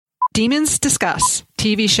Demons Discuss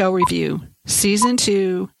TV Show Review, Season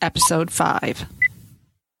 2, Episode 5.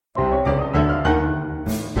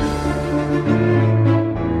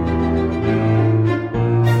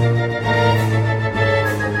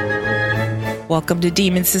 Welcome to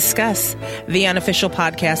Demons Discuss, the unofficial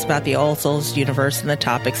podcast about the All Souls universe and the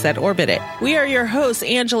topics that orbit it. We are your hosts,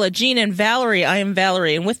 Angela, Jean, and Valerie. I am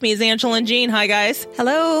Valerie, and with me is Angela and Jean. Hi, guys.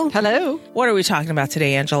 Hello. Hello. What are we talking about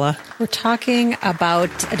today, Angela? We're talking about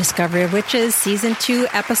A Discovery of Witches, Season 2,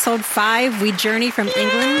 Episode 5. We journey from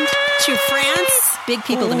England to France. Big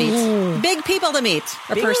people to meet. Big people to meet.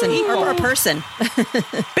 A person. Or a person.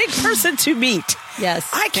 Big person to meet. Yes.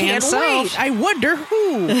 I can't wait. I wonder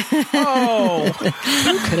who. Oh.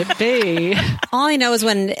 Who could it be? All I know is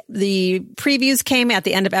when the previews came at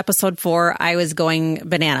the end of Episode 4, I was going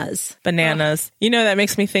bananas. Bananas. You know, that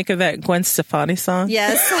makes me think of that Gwen Stefani song.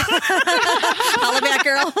 Yes. Holla back,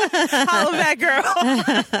 girl. Holla back, girl.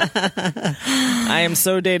 I am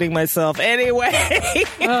so dating myself. Anyway.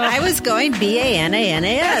 I was going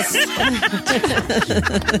Bananas.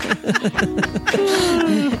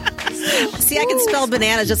 See, I can spell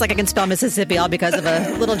bananas just like I can spell Mississippi, all because of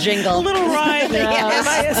a little jingle. A little rhyme.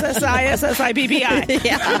 M-I-S-S-I-S-S-I-P-P-I.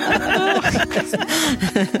 Yeah.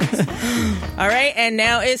 All right, and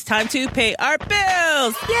now it's time to pay our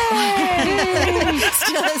bills. Yay!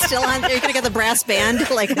 Still on. Are you going to get the brass band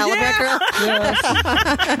like Halaback Girl? Yes.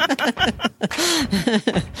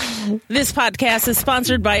 This podcast is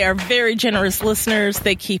sponsored by our very generous listeners.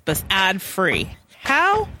 They keep us ad-free.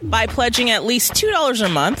 How? By pledging at least $2 a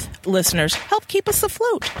month, listeners help keep us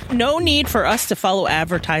afloat. No need for us to follow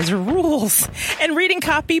advertiser rules and reading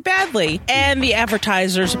copy badly, and the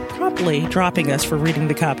advertisers promptly dropping us for reading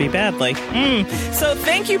the copy badly. So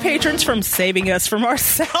thank you, patrons, for saving us from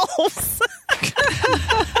ourselves.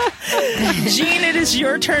 Jean, it is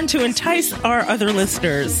your turn to entice our other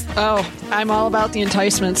listeners. Oh, I'm all about the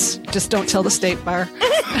enticements. Just don't tell the State Bar.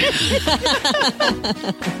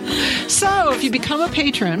 So, if you become a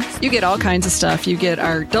patron, you get all kinds of stuff. You get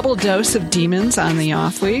our double dose of demons on the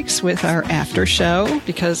off weeks with our after show,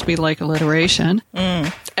 because we like alliteration.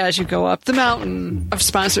 As you go up the mountain of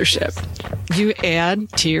sponsorship, you add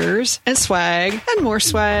tiers and swag and more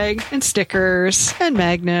swag and stickers and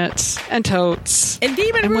magnets and totes and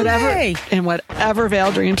demon and roulette whatever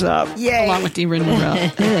Val dreams of. Yay. Along with demon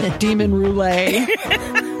roulette. Demon roulette.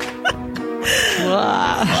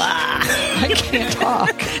 I can't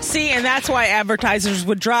talk. See, and that's why advertisers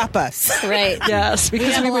would drop us. Right. Yes,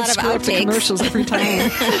 because we would screw up the commercials every time.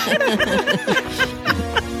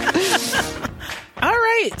 All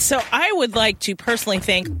right, so I would like to personally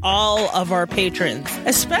thank all of our patrons,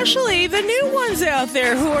 especially the new ones out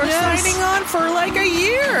there who are signing on for like a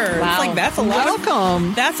year. Wow. It's like, that's a lot.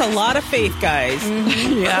 Welcome. That's a lot of faith, guys.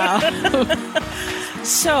 Yeah.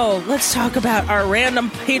 So let's talk about our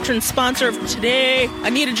random patron sponsor of today.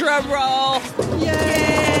 I need a drum roll.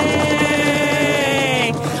 Yay!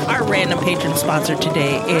 Our random patron sponsor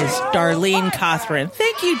today is Darlene Cothran.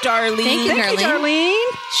 Thank you, Darlene. Thank you, Darlene.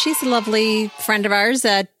 She's a lovely friend of ours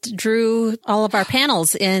that drew all of our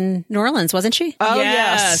panels in New Orleans, wasn't she? Oh,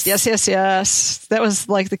 Yes. yes. That was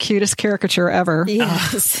like the cutest caricature ever.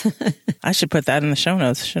 Yes. I should put that in the show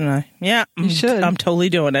notes, shouldn't I? Yeah, You should. I'm totally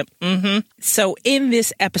doing it. So in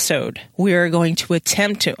this episode, we are going to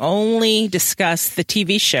attempt to only discuss the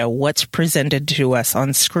TV show, what's presented to us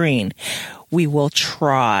on screen. We will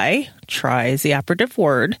try is the operative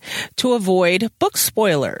word, to avoid book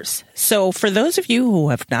spoilers. So for those of you who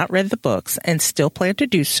have not read the books and still plan to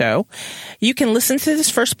do so, you can listen to this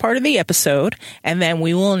first part of the episode, and then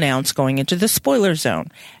we will announce going into the spoiler zone.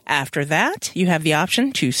 After that, you have the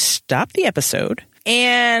option to stop the episode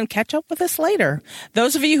and catch up with us later.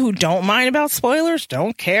 Those of you who don't mind about spoilers,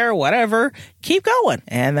 don't care, whatever, keep going.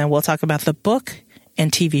 And then we'll talk about the book and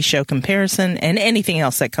TV show comparison and anything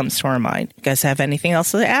else that comes to our mind. You guys have anything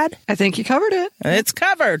else to add? I think you covered it. It's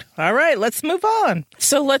covered. All right, let's move on.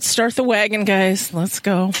 So let's start the wagon, guys. Let's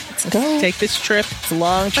go. Let's go. Take this trip. It's a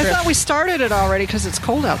long trip. I thought we started it already because it's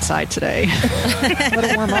cold outside today. Let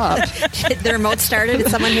it warm up. The remote started. Did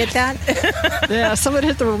someone hit that? Yeah, someone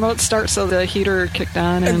hit the remote start so the heater kicked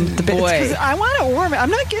on. And the Boy. I want it warm. I'm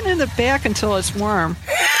not getting in the back until it's warm.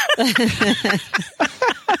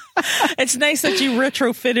 It's nice that you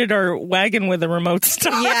retrofitted our wagon with a remote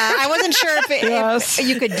start. Yeah, I wasn't sure if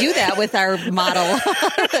you could do that with our model, our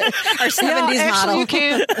 70s model. You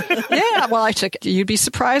can. Yeah, well, you'd be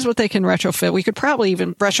surprised what they can retrofit. We could probably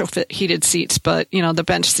even retrofit heated seats, but, the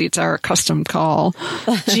bench seats are a custom call.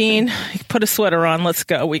 Jean, put a sweater on. Let's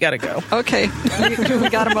go. We got to go. Okay, we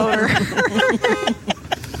got a motor.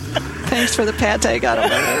 Thanks for the pate, got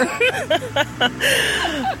over.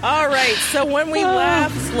 All right, so when we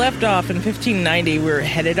left off in 1590, we were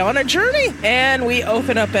headed on a journey, and we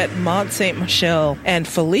open up at Mont Saint Michel, and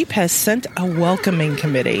Philippe has sent a welcoming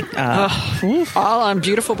committee. All on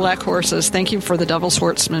beautiful black horses. Thank you for the Devil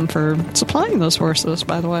Sportsman for supplying those horses,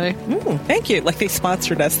 by the way. Ooh, thank you. Like they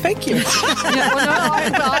sponsored us. Thank you.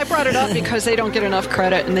 Yeah, I brought it up because they don't get enough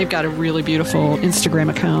credit, and they've got a really beautiful Instagram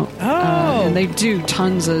account. And they do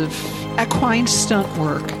tons of equine stunt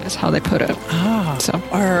work, is how they put it. So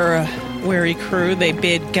Our wary crew, they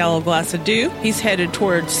bid Gallowglass adieu. He's headed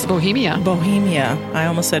towards Bohemia. I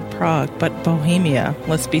almost said Prague, but Bohemia.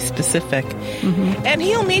 Let's be specific. And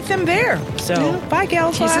he'll meet them there. So, bye,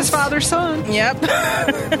 Gallowglass. He's his father's son. Yep.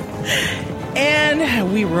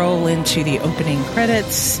 And we roll into the opening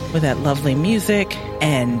credits with that lovely music.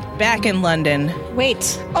 And back in London.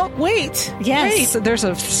 Wait. Oh, wait. Yes. Wait, there's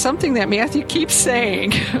something that Matthew keeps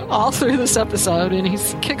saying all through this episode, and he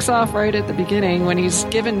kicks off right at the beginning when he's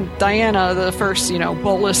giving Diana the first,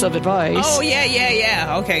 bolus of advice. Oh,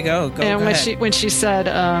 yeah. Okay, go. And when she said,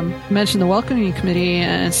 mentioned the welcoming committee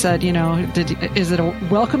and said, is it a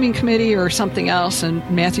welcoming committee or something else? And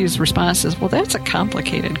Matthew's response is, well, that's a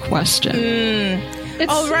complicated question.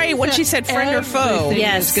 Right. When she said friend or foe.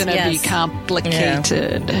 Yes, it's going to be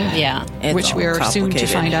complicated. Yeah. Which we are soon to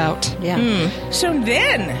find out. Yeah. So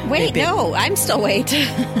then. Wait, no, I'm still waiting.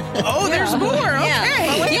 Oh, there's more. Okay.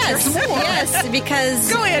 Yeah. Yes,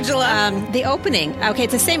 because go, Angela. The opening. Okay,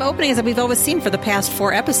 it's the same opening as we've always seen for the past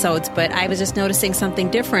 4 episodes, but I was just noticing something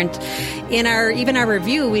different. In our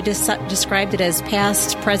review, we just described it as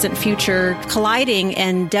past, present, future colliding,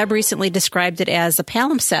 and Deb recently described it as a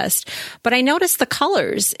palimpsest. But I noticed the colors.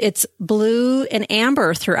 It's blue and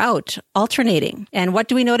amber throughout, alternating. And what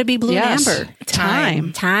do we know to be blue and amber?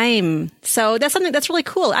 Time. So that's something that's really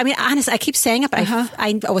cool. I mean, honestly, I keep saying it, but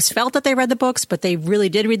I always felt that they read the books, but they really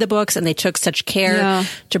did read the books, and they took such care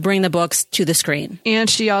to bring the books to the screen. And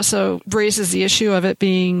she also raises the issue of it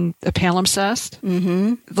being a palimpsest.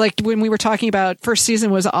 Like when we were talking about first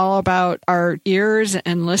season was all about our ears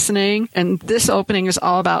and listening, and this opening is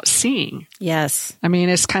all about seeing. Yes. I mean,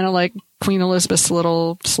 it's kind of like Queen Elizabeth's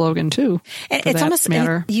little slogan too. And it's almost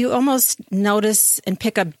you almost notice and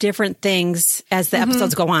pick up different things as the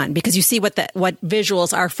episodes go on, because you see what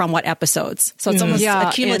visuals are from what episodes. So it's almost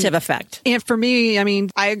a cumulative effect. And for me, I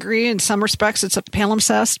mean, I agree in some respects it's a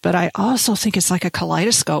palimpsest, but I also think it's like a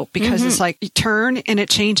kaleidoscope, because it's like you turn and it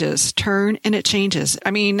changes, turn and it changes.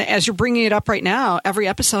 I mean, as you're bringing it up right now, every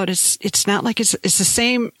episode it's not like it's the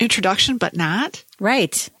same introduction, but not.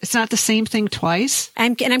 Right. It's not the same thing twice.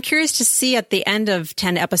 And I'm curious to see at the end of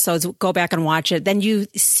 10 episodes, go back and watch it. Then you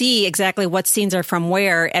see exactly what scenes are from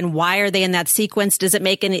where and why are they in that sequence. Does it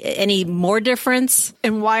make any more difference?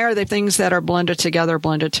 And why are they things that are blended together the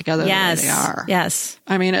way they are? Yes.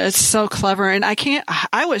 I mean, it's so clever. And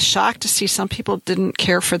I was shocked to see some people didn't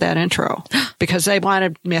care for that intro because they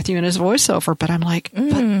wanted Matthew and his voiceover. But I'm like,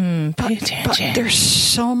 but there's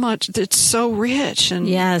so much. It's so rich. And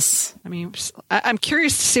yes. I mean, I'm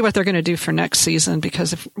curious to see what they're going to do for next season,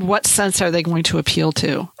 because what sense are they going to appeal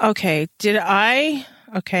to? Okay.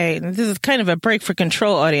 This is kind of a break for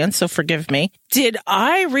control, audience, so forgive me. Did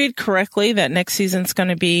I read correctly that next season's going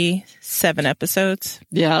to be 7 episodes?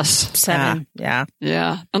 Yes. 7. Yeah.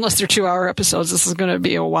 Unless they're 2-hour episodes, this is going to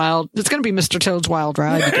be it's going to be Mr. Toad's Wild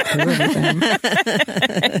Ride to get through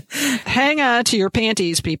everything. Hang on to your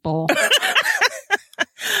panties, people.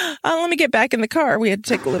 Let me get back in the car. We had to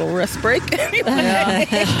take a little rest break.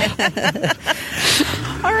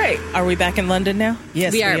 All right. Are we back in London now?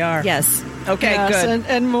 Yes, we are. Yes. Okay, good.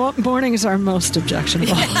 And mornings are most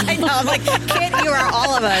objectionable. I know. I'm like, kid, you are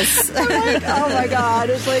all of us. I'm like, oh my God.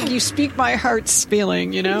 It's like you speak my heart's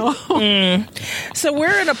feeling, So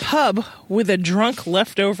we're in a pub with a drunk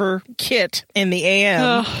leftover Kit in the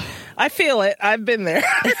AM. I feel it. I've been there.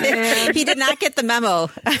 He did not get the memo.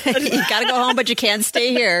 You got to go home, but you can't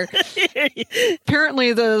stay here.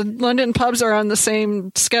 Apparently, the London pubs are on the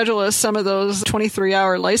same schedule as some of those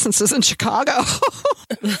 23-hour licenses in Chicago.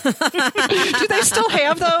 Do they still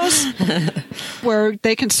have those? Where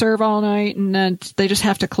they can serve all night and then they just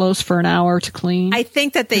have to close for an hour to clean? I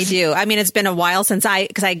think that they do. I mean, it's been a while since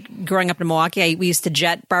growing up in Milwaukee, we used to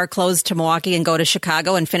jet bar close to Milwaukee and go to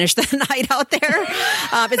Chicago and finish the night out there.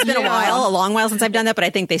 It's been a long while since I've done that, but I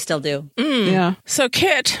think they still do. Yeah. So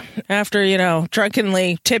Kit, after,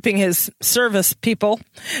 drunkenly tipping his service people.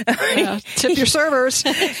 Tip your servers.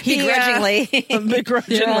 Begrudgingly.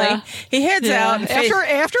 He heads out.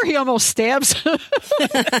 After he almost stabs.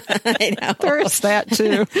 I know. There's guess that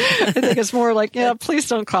too. I think it's more like, yeah, please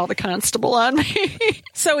don't call the constable on me.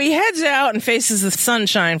 So he heads out and faces the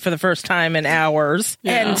sunshine for the first time in hours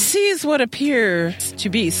and sees what appears to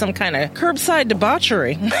be some kind of curbside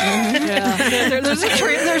debauchery. There's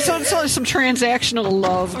some transactional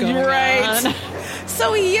love going on.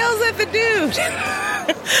 So he yells at the dude.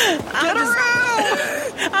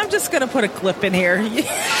 I'm just going to put a clip in here.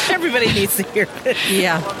 Everybody needs to hear this.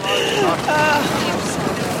 Yeah.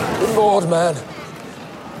 Good Lord, man.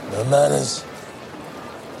 No manners.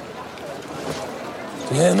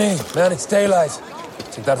 Do you hear me? Man, it's daylight.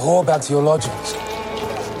 Take that whore back to your lodgings.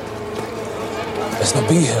 Let's not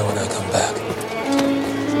be here when I come back.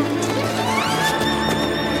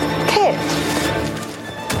 Kit.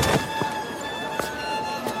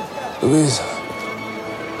 Louisa.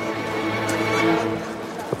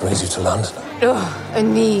 What brings you to London? A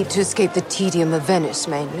need to escape the tedium of Venice,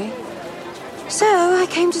 mainly. So I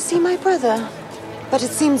came to see my brother. But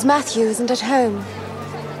it seems Matthew isn't at home.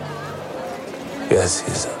 Yes,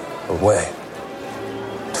 he's away.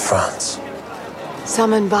 To France.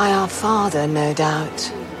 Summoned by our father, no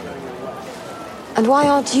doubt. And why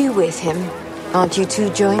aren't you with him? Aren't you two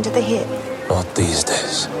joined at the hip? Not these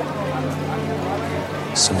days.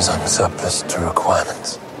 Seems I'm surplus to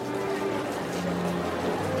requirements.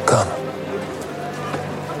 Come.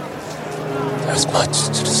 There's much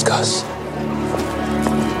to discuss.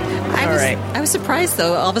 I was surprised,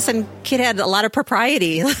 though. All of a sudden, Kit had a lot of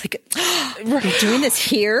propriety. Like, you're doing this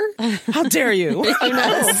here? How dare you? I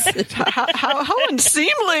know. How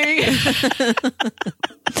unseemly.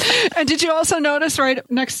 And did you also notice right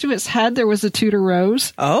next to his head there was a Tudor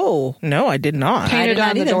rose? Oh, no, I did not. Painted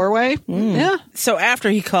on the doorway. Yeah. So after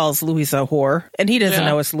he calls Louisa a whore, and he doesn't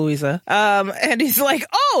know it's Louisa, and he's like,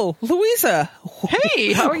 oh, Louisa.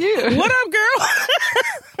 Hey, how are you? What up, girl?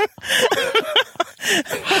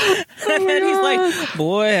 And then he's like,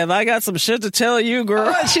 boy, have I got some shit to tell you,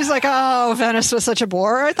 girl. She's like, oh, Venice was such a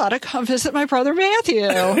bore. I thought I'd come visit my brother Matthew.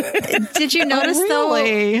 Did you notice,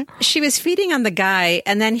 really? though, she was feeding on the guy,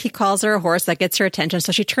 and then he calls her a horse. That gets her attention.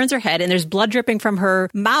 So she turns her head, and there's blood dripping from her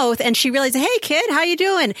mouth, and she realizes, hey, kid, how you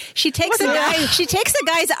doing? She takes the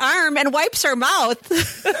guy's arm and wipes her mouth.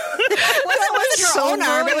 It wasn't her own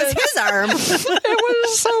arm. It was his arm. It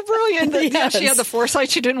was so brilliant that she had the foresight.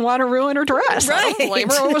 She didn't want to ruin her dress. Right. I don't blame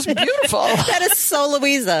her. It was beautiful. That is so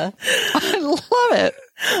Louisa. I love it.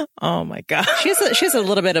 Oh my God. She's a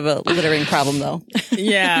little bit of a littering problem, though.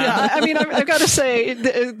 Yeah. I mean, I've got to say,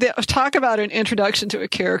 talk about an introduction to a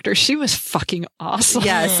character. She was fucking awesome.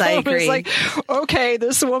 Yes, I agree. It's like, okay,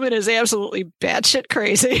 this woman is absolutely batshit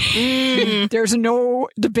crazy. There's no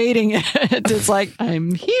debating it. It's like,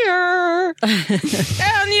 I'm here.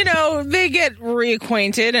 And, you know, they get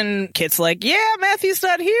reacquainted, and Kit's like, yeah, Matthew's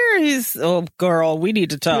not here. He's, oh, girl, we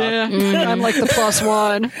need to talk. Yeah, I'm like the plus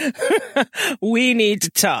one. We need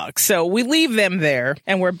to talk. So we leave them there,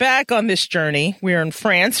 and we're back on this journey. We're in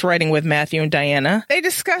France, writing with Matthew and Diana. They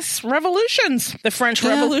discuss revolutions, the French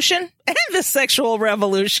Revolution and the sexual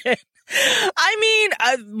revolution. I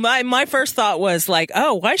mean, my first thought was like,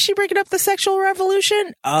 oh, why is she bringing up the sexual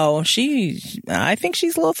revolution? Oh, I think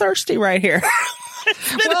she's a little thirsty right here.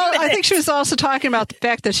 Well, I think she was also talking about the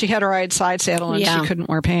fact that she had to ride side saddle and she couldn't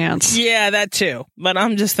wear pants. Yeah, that too. But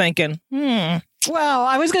I'm just thinking, Well,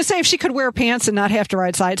 I was going to say if she could wear pants and not have to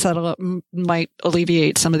ride side saddle, it might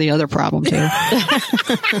alleviate some of the other problem too.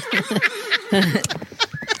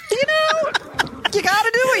 You know, you got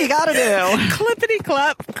to do what you got to do. Clippity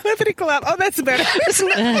clap. Oh, that's better. It's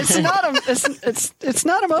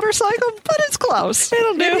not a motorcycle, but it's close.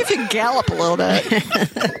 It'll do. Maybe if you gallop a little bit.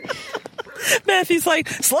 Matthew's like,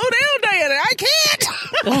 slow down, Diana. I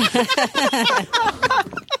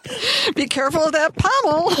can't. Be careful of that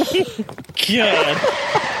pommel. Good.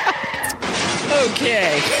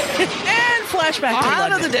 Okay. And flashback to Out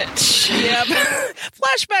London. of the ditch. Yep.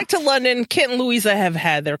 Flashback to London. Kit and Louisa have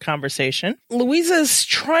had their conversation. Louisa's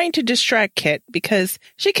trying to distract Kit because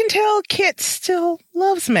she can tell Kit still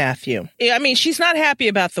loves Matthew. I mean, she's not happy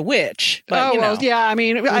about the witch. But, yeah. I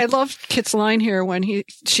mean, I love Kit's line here when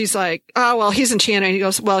she's like, oh, well, he's enchanted. And he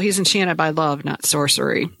goes, well, he's enchanted by love, not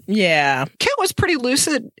sorcery. Yeah. Kit was pretty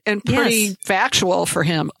lucid and pretty factual for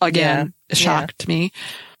him. Again, shocked me.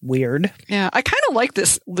 Weird. Yeah, I kind of like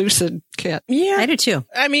this lucid Kit. Yeah. I do too.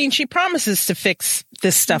 I mean, she promises to fix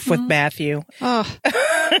this stuff with Matthew. Oh, they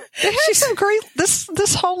had some great,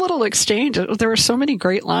 this whole little exchange. There were so many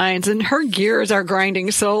great lines, and her gears are grinding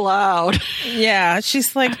so loud. Yeah.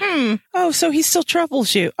 She's like, oh, so he still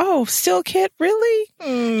troubles you. Oh, still Kit? Really?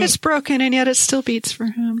 It's broken, and yet it still beats for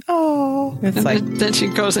him. Oh. It's And like, then she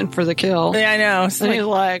goes in for the kill. yeah, I know. It's And he's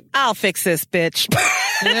like, I'll fix this, bitch.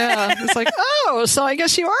 yeah. It's like, oh, so I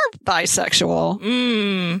guess you are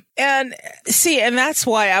bisexual. And see, and that's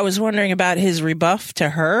why I was wondering about his rebuff to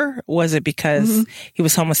her. Was it because he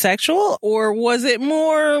was homosexual, or was it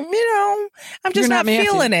more, I'm just You're not not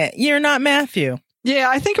Matthew. feeling it. You're not Matthew. Yeah,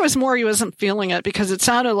 I think it was more he wasn't feeling it because it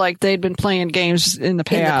sounded like they'd been playing games in the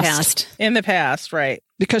past. In the past, right.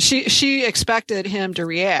 Because she expected him to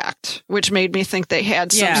react, which made me think they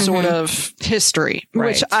had some sort of history,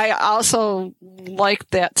 which Right. I also like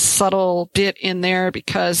that subtle bit in there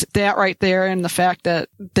because that right there and the fact that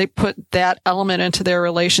they put that element into their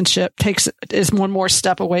relationship is one more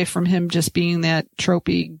step away from him just being that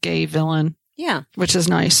tropey gay villain, Yeah. which is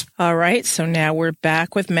nice. All right. So now we're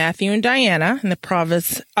back with Matthew and Diana in the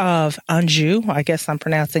province of Anjou. I guess I'm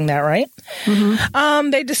pronouncing that right.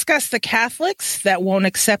 They discuss the Catholics that won't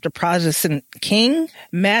accept a Protestant king.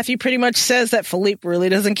 Matthew pretty much says that Philippe really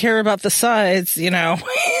doesn't care about the sides, Yeah,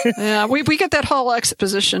 we get that whole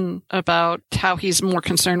exposition about how he's more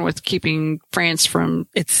concerned with keeping France from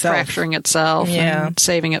Itself. fracturing itself and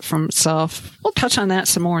saving it from itself. We'll touch on that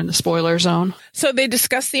some more in the spoiler zone. So they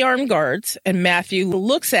discuss the armed guards, and Matthew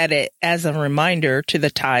looks at it as a reminder to the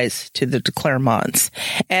ties to the de Clermonts.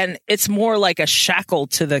 And it's more like a shackle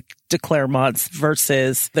to the de Clermonts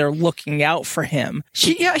versus they're looking out for him.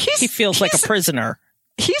 He feels like a prisoner.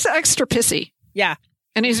 He's extra pissy. Yeah.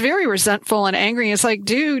 And he's very resentful and angry. It's like,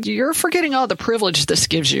 dude, you're forgetting all the privilege this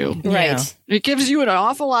gives you. Right. Yeah. It gives you an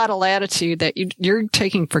awful lot of latitude that you're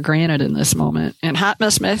taking for granted in this moment. And Hot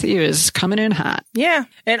Mess Matthew is coming in hot. Yeah.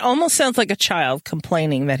 It almost sounds like a child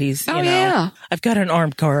complaining that he's, I've got an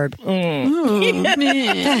armed guard. Oh, man.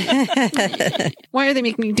 Why do they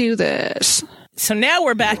make me do this? So now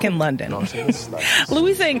we're back in London.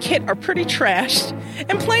 Louisa and Kit are pretty trashed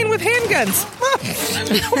and playing with handguns.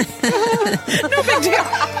 No big deal.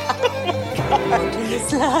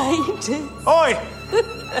 Oi!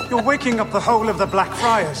 You're waking up the whole of the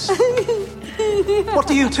Blackfriars. What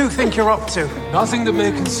do you two think you're up to? Nothing that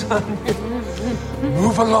may concern you.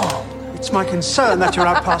 Move along. It's my concern that you're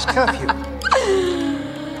out past curfew.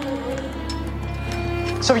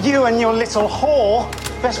 So you and your little whore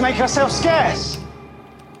best make yourself scarce.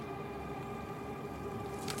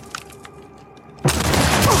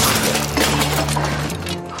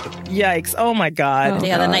 Yikes. Oh my God.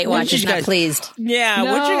 Yeah, the Night What Watch did is you not guys- pleased. Yeah.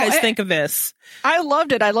 What did you No, guys think of this? I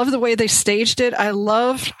loved it. I love the way they staged it. I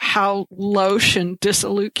loved how losh and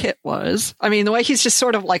dissolute Kit was. I mean, the way he's just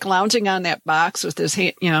sort of like lounging on that box with his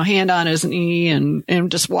hand on his knee and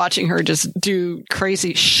just watching her just do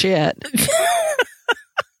crazy shit.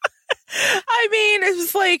 I mean, it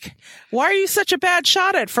was like, why are you such a bad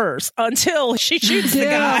shot at first until she shoots the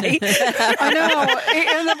guy? I know.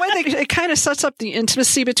 And the way it kind of sets up the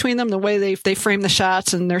intimacy between them, the way they frame the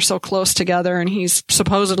shots and they're so close together and he's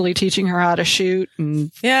supposedly teaching her how to shoot.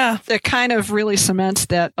 And Yeah. it kind of really cements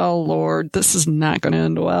that, oh Lord, this is not going to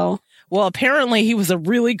end well. Well, apparently he was a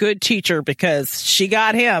really good teacher because she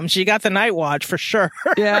got him. She got the Night Watch for sure.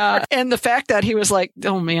 Yeah. And the fact that he was like,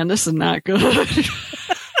 oh man, this is not good.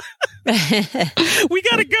 We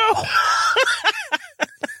gotta go.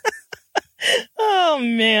 Oh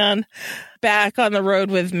man. Back on the road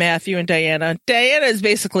with Matthew and Diana. Diana is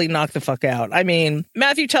basically knocked the fuck out. I mean,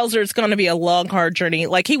 Matthew tells her it's going to be a long, hard journey.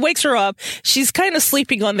 Like, he wakes her up. She's kind of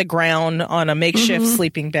sleeping on the ground on a makeshift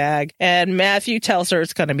sleeping bag. And Matthew tells her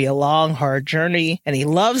it's going to be a long, hard journey. And he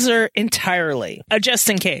loves her entirely. Just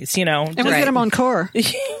in case, And we get him on core.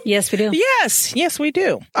 Yes, we do. Yes, we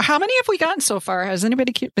do. How many have we gotten so far? Has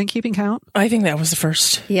anybody been keeping count? I think that was the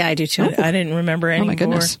first. Yeah, I do too. I didn't remember any my more.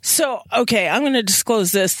 goodness. So, okay, I'm going to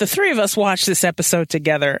disclose this. The three of us watched this episode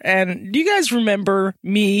together. And do you guys remember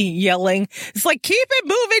me yelling? It's like, keep it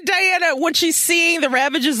moving, Diana, when she's seeing the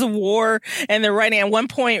ravages of war. And they're writing, at one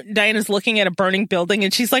point, Diana's looking at a burning building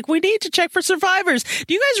and she's like, we need to check for survivors.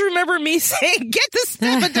 Do you guys remember me saying, get the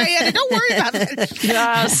stuff, Diana, don't worry about it?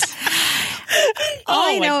 Yes. All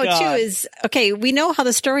I my know God. too is, okay, we know how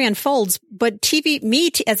the story unfolds, but as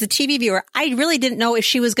a TV viewer, I really didn't know if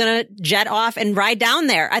she was going to jet off and ride down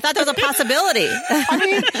there. I thought there was a possibility. I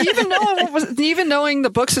mean, even knowing the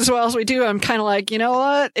books as well as we do, I'm kind of like, you know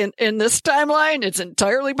what? In this timeline, it's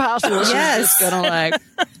entirely possible. She's Yes. just gonna like.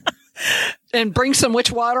 and bring some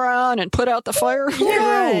witch water on and put out the fire. Who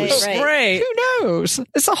knows? Right. Who knows?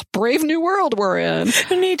 It's a brave new world we're in.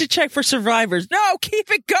 We need to check for survivors. No,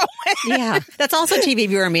 keep it going. Yeah. That's also TV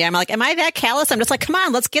viewer me. I'm like, am I that callous? I'm just like, come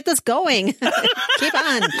on, let's get this going. Keep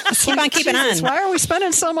on. Keep on keeping on. Why are we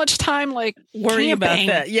spending so much time like Worrying about camping?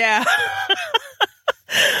 that. Yeah.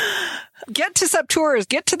 Get to Septuras.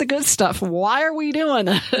 Get to the good stuff. Why are we doing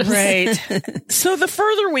this? Right. So the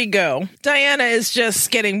further we go, Diana is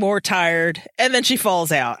just getting more tired, and then she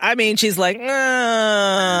falls out. I mean, she's like,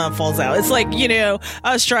 falls out. It's like,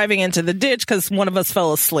 us driving into the ditch because one of us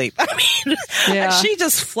fell asleep. I mean, she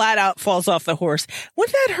just flat out falls off the horse. Would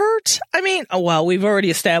that hurt? I mean, we've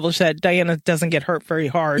already established that Diana doesn't get hurt very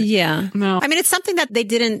hard. Yeah. No. I mean, it's something that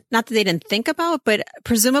not that they didn't think about, but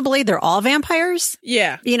presumably they're all vampires.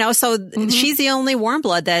 Yeah. So she's the only warm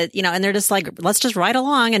blood that, and they're just like, let's just ride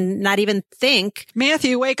along and not even think.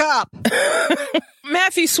 Matthew, wake up.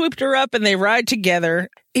 Matthew swooped her up and they ride together.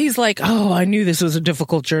 He's like, oh, I knew this was a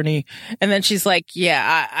difficult journey. And then she's like,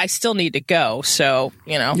 yeah, I still need to go. So,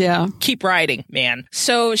 keep riding, man.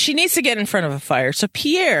 So she needs to get in front of a fire. So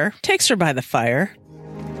Pierre takes her by the fire.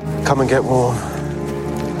 Come and get warm.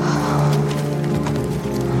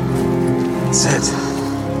 Sit.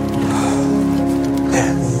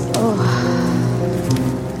 There.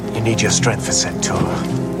 You need your strength for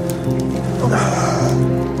Septura.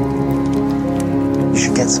 You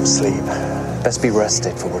should get some sleep. Best be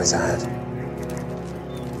rested for what is ahead.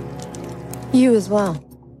 You as well.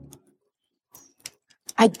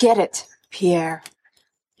 I get it, Pierre.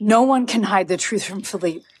 No one can hide the truth from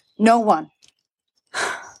Philippe. No one.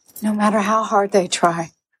 No matter how hard they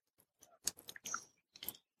try.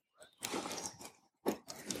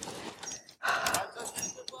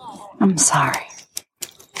 I'm sorry.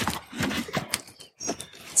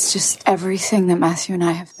 It's just everything that Matthew and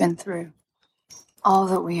I have been through. All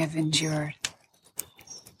that we have endured.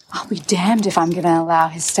 I'll be damned if I'm going to allow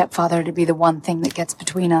his stepfather to be the one thing that gets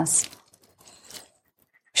between us.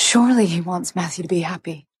 Surely he wants Matthew to be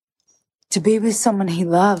happy. To be with someone he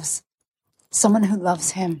loves. Someone who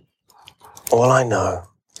loves him. All I know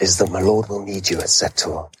is that my lord will need you at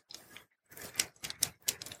Septur.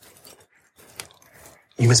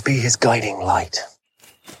 You must be his guiding light.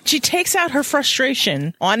 She takes out her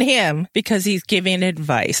frustration on him because he's giving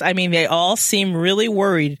advice. I mean, they all seem really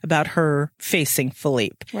worried about her facing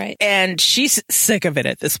Philippe. Right. And she's sick of it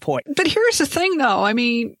at this point. But here's the thing, though. I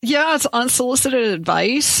mean, yeah, it's unsolicited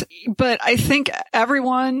advice, but I think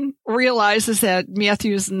everyone realizes that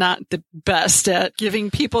Matthew is not the best at giving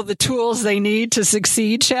people the tools they need to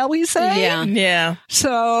succeed, shall we say? Yeah. Yeah.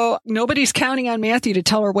 So nobody's counting on Matthew to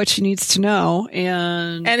tell her what she needs to know.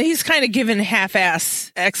 And he's kind of given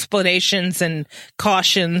half-ass explanations and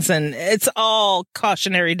cautions, and it's all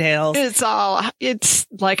cautionary tales. It's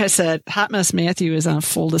like I said, Hot Mess Matthew is on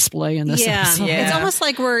full display in this episode. Yeah. It's almost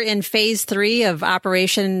like we're in phase 3 of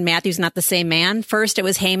Operation Matthew's Not the Same Man. First it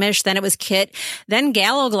was Hamish, then it was Kit, then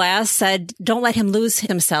Gallowglass said, don't let him lose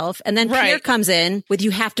himself. And then Pierre comes in with,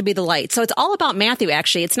 you have to be the light. So it's all about Matthew,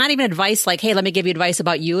 actually. It's not even advice like, hey, let me give you advice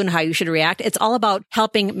about you and how you should react. It's all about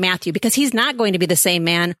helping Matthew because he's not going to be the same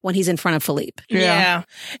man when he's in front of Philippe. Yeah.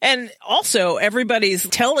 And also, everybody's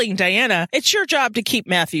telling Diana, it's your job to keep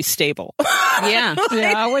Matthew stable. Yeah.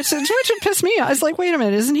 Which would piss me off. I was like, wait a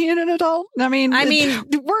minute, isn't he an adult? I mean,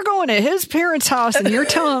 we're going to his parents' house and you're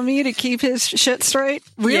telling me to keep his shit straight?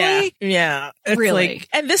 Really? Yeah. It's really?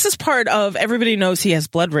 And this is part of, everybody knows he has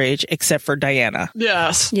blood rage except for Diana.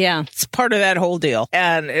 Yes. Yeah. It's part of that whole deal.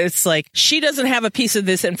 And it's like, she doesn't have a piece of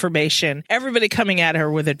this information. Everybody coming at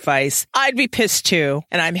her with advice. I'd be pissed too.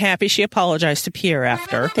 And I'm happy she apologized to Pierre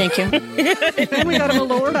after. Thank you. And we got a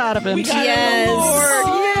Lord out of him. We got a Lord.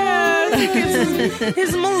 Yes.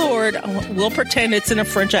 His my lord. We'll pretend it's in a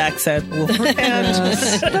French accent. We'll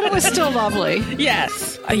pretend. But it was still lovely.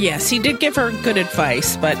 Yes. Yes, he did give her good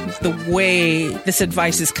advice, but the way this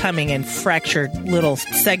advice is coming in fractured little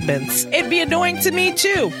segments, it'd be annoying to me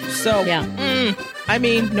too. So, I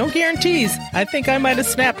mean, no guarantees. I think I might have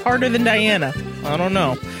snapped harder than Diana. I don't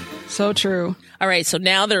know. So true. All right, so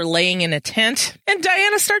now they're laying in a tent, and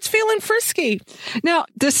Diana starts feeling frisky. Now,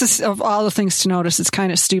 this is, of all the things to notice, it's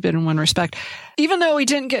kind of stupid in one respect. Even though we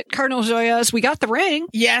didn't get Cardinal Joyas, we got the ring.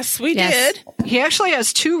 Yes, we did. He actually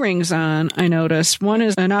has 2 rings on, I noticed. One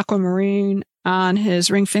is an aquamarine, on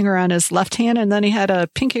his ring finger on his left hand, and then he had a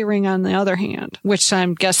pinky ring on the other hand, which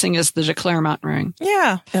I'm guessing is the de Clermont ring.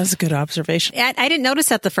 Yeah, that was a good observation. I didn't notice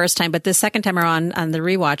that the first time, but the second time around on the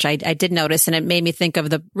rewatch, I did notice, and it made me think of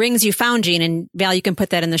the rings you found, Gene, and Val, you can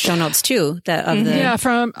put that in the show notes too. Yeah,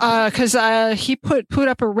 from because he put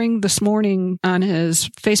up a ring this morning on his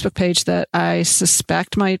Facebook page that I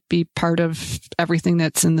suspect might be part of everything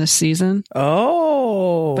that's in this season.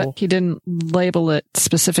 Oh. But he didn't label it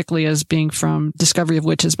specifically as being from Discovery of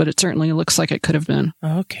Witches, but it certainly looks like it could have been.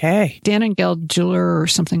 Okay. Dan and Geld Jeweler or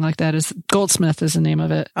something like that is Goldsmith is the name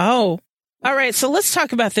of it. Oh. All right, so let's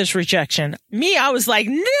talk about this rejection. Me, I was like,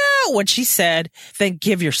 no, when she said, then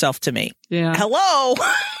give yourself to me. Yeah. Hello.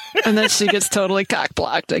 And then she gets totally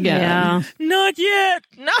cock-blocked again. Yeah. Not yet.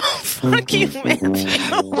 No, fuck you, Matthew.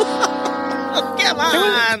 Come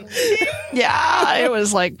on. Yeah, it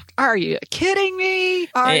was like, are you kidding me?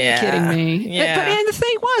 Are you kidding me? Yeah. But and the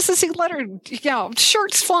thing was, he let her,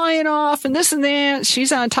 shirts flying off and this and that.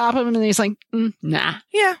 She's on top of him and he's like, nah.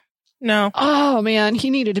 Yeah. No. Oh, man, he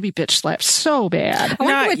needed to be bitch slapped so bad. I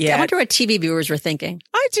wonder what TV viewers were thinking.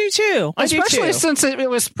 I do too. Especially since it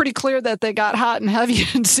was pretty clear that they got hot and heavy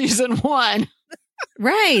in season 1.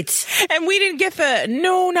 Right. And we didn't get the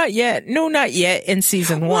no, not yet in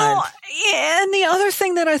season 1. Well, and the other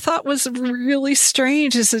thing that I thought was really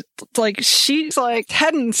strange is that, like, she's like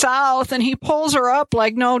heading south and he pulls her up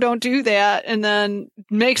like, no, don't do that. And then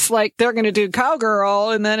makes like they're going to do cowgirl.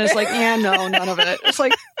 And then it's like, no, none of it. It's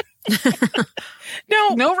like,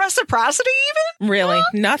 no reciprocity even? Really? Huh?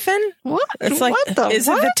 Nothing? What? It's like, it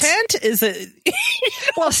the tent? Is it?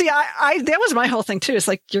 Well, see, I that was my whole thing too. It's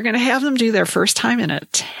like, you're going to have them do their first time in a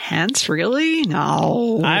tent? Really?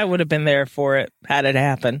 No. I would have been there for it had it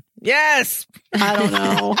happen. Yes. I don't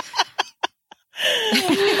know.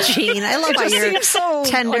 Gene, I love how you're so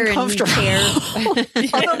tender and care. Although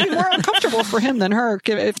it'd be more uncomfortable for him than her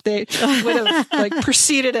if they would have like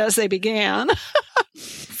proceeded as they began.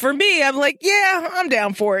 For me, I'm like, yeah, I'm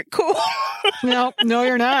down for it. Cool. No,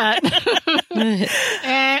 you're not.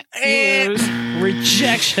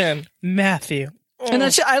 Rejection, Matthew. And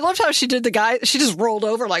then I loved how she did the guy. She just rolled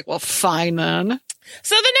over like, well, fine then.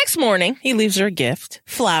 So the next morning, he leaves her a gift,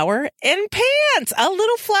 flour and pants, a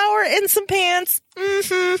little flour and some pants.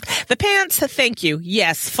 Mm-hmm. The pants, thank you.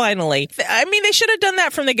 Yes, finally. I mean, they should have done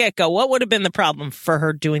that from the get-go. What would have been the problem for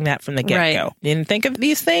her doing that from the get-go? Right. Didn't think of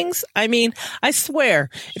these things? I mean, I swear,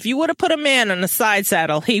 if you would have put a man on a side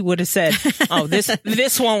saddle, he would have said, oh,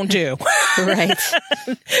 this won't do. Right.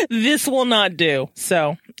 This will not do.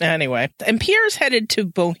 So anyway, and Pierre's headed to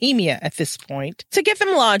Bohemia at this point to get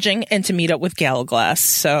them lodging and to meet up with Gallaglass.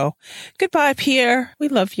 So goodbye, Pierre. We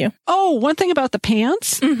love you. Oh, one thing about the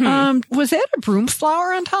pants. Mm-hmm. Was that a broom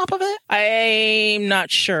flower on top of it? I'm not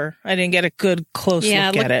sure. I didn't get a good close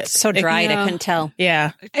look at it. So dried, I couldn't tell.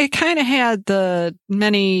 Yeah. It kind of had the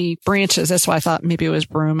many branches. That's why I thought maybe it was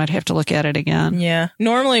broom. I'd have to look at it again. Yeah.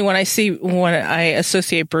 Normally when I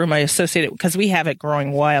associate broom, I associate it because we have it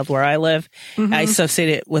growing wild where I live. Mm-hmm. I associate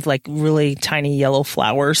it with like really tiny yellow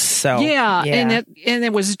flowers. So yeah. And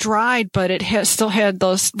it was dried, but it still had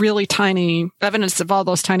those really tiny evidence of all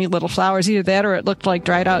those tiny little flowers. Either that or it looked like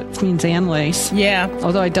dried out Queen's Anne lace. Yeah.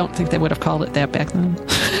 Although I don't think they would have called it that back then.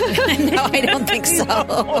 No, I don't think so.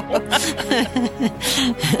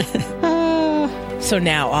 So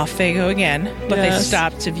now off they go again, but they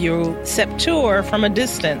stop to view Septur from a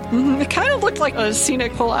distance. Mm-hmm. It kind of looked like a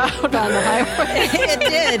scenic pull-out on the highway. It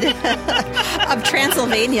did. Of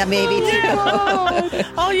Transylvania, maybe.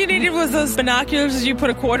 Oh, all you needed was those binoculars as you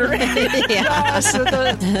put a quarter in.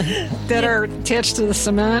 That are attached to the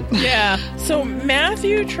cement. Yeah. So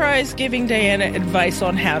Matthew tries giving Diana advice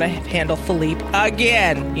on how to handle Philippe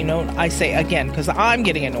again. You know, I say again because I'm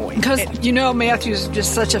getting annoyed. Because, Matthew's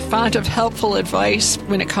just such a font of helpful advice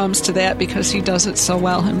when it comes to that because he does it so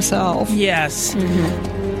well himself. Yes.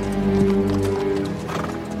 Mm-hmm.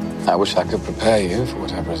 I wish I could prepare you for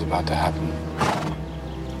whatever is about to happen.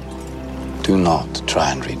 Do not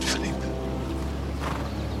try and read Philippe.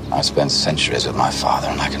 I've spent centuries with my father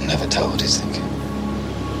and I can never tell what he's thinking.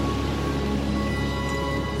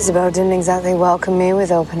 Isabeau didn't exactly welcome me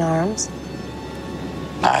with open arms.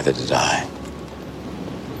 Neither did I.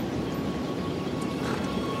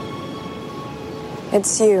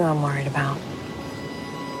 It's you I'm worried about.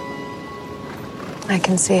 I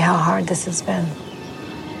can see how hard this has been.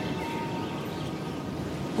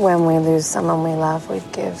 When we lose someone we love, we'd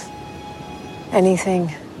give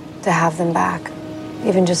anything to have them back,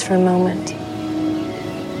 even just for a moment.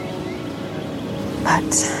 But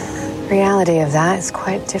the reality of that is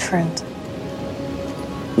quite different.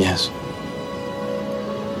 Yes.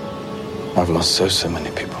 I've lost so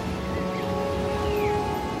many people.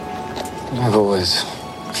 I've always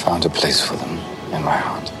found a place for them in my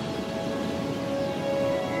heart.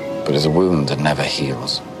 But it's a wound that never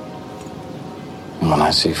heals. And when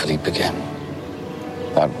I see Philippe again,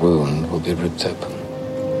 that wound will be ripped open.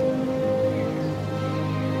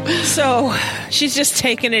 So she's just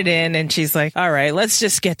taking it in, and she's like, all right, let's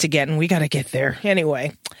just get to getting. We got to get there.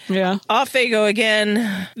 Anyway. Yeah. Off they go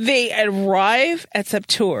again. They arrive at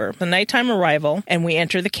Septur, the nighttime arrival, and we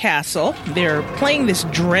enter the castle. They're playing this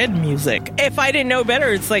dread music. If I didn't know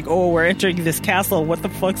better, it's like, oh, we're entering this castle. What the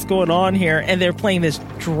fuck's going on here? And they're playing this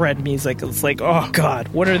dread music. It's like, oh, God,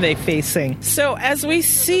 what are they facing? So as we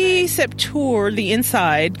see Septur, the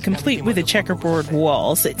inside, complete with the checkerboard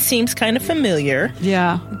walls, it seems kind of familiar.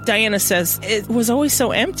 Yeah. Diana says it was always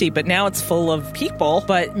so empty, but now it's full of people.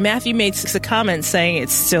 But Matthew makes a comment saying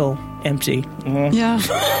it's still empty. Yeah.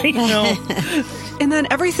 You know? And then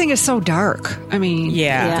everything is so dark. I mean,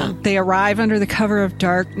 Yeah. they arrive under the cover of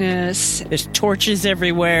darkness. There's torches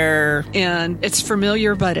everywhere. And it's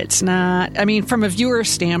familiar, but it's not. I mean, from a viewer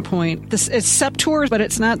standpoint, it's Septours, but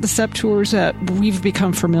it's not the Septours that we've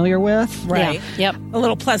become familiar with. Right. Yeah. Yep. A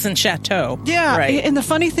little pleasant chateau. Yeah, Right. and the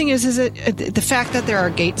funny thing is the fact that there are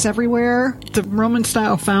gates everywhere. The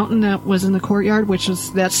Roman-style fountain that was in the courtyard,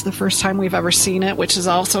 that's the first time we've ever seen it, which is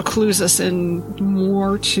also clues us in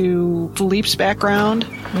more to Philippe's background.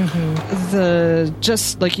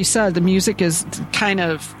 Just like you said, the music is kind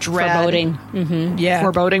of dread. Foreboding. Yeah.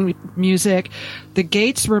 Foreboding music. The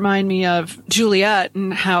gates remind me of Juliet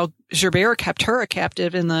and how Gerbert kept her a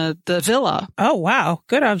captive in the villa. Oh, wow.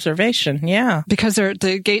 Good observation. Yeah. Because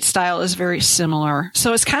the gate style is very similar.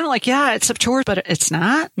 So it's kind of like, yeah, it's Septours, but it's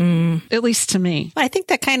not. At least to me. I think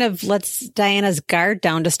that kind of lets Diana's guard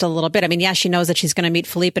down just a little bit. I mean, yeah, she knows that she's going to meet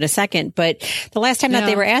Philippe in a second, but the last time that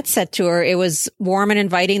they were at Septur, it was warm and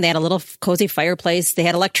inviting. They had a little cozy fireplace. They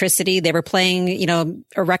had electricity. They were playing,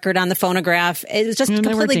 a record on the phonograph. It was just a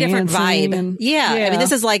completely different vibe. Yeah. I mean,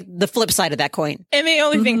 this is like the flip side of that coin. And the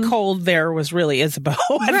only thing cold there was really Isabel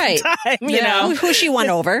at the time, you know. Who she won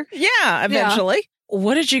over. Yeah, eventually. Yeah.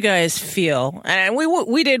 What did you guys feel? And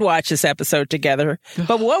we did watch this episode together,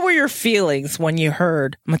 but what were your feelings when you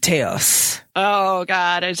heard Mateos? Oh,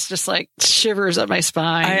 God, it's just like shivers up my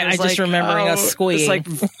spine. I just remembering us squealing. It's like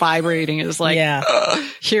vibrating. It's like,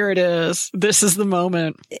 here it is. This is the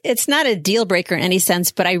moment. It's not a deal breaker in any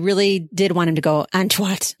sense, but I really did want him to go,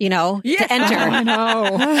 Antoine, to enter. I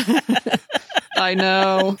know. I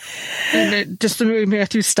know. And just the movie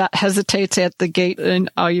Matthew hesitates at the gate, and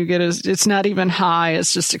all you get is, it's not even hi,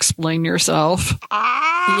 it's just explain yourself.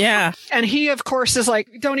 Yeah. And he, of course, is like,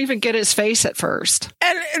 don't even get his face at first.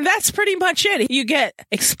 And that's pretty much it. You get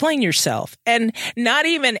explain yourself, and not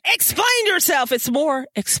even explain yourself. It's more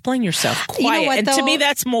explain yourself. Quiet. You know what, and to me,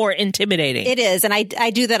 that's more intimidating. It is. And I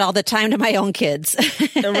do that all the time to my own kids.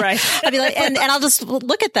 Right. I'll be like, and I'll just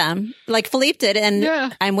look at them like Philippe did.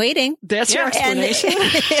 And I'm waiting. That's your explanation.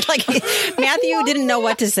 And, like Matthew didn't know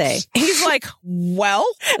what to say. He's like, well,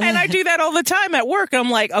 and I do that all the time at work. I'm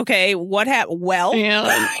like, okay, what happened? Well,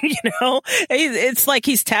 it's like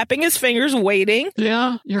he's tapping his fingers, waiting.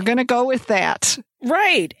 Yeah. You're going to go with that.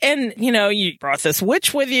 Right. And, you brought this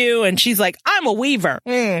witch with you, and she's like, I'm a weaver.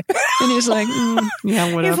 And he's like,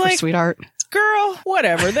 yeah, whatever, sweetheart. Girl,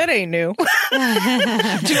 whatever. That ain't new. Do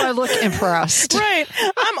I look impressed? Right.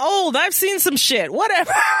 I'm old. I've seen some shit.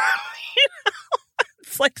 Whatever.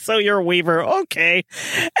 It's like, so you're a weaver. Okay.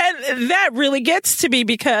 And that really gets to me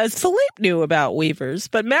because Philippe knew about weavers,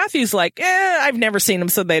 but Matthew's like, I've never seen them,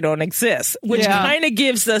 so they don't exist, which kind of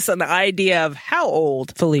gives us an idea of how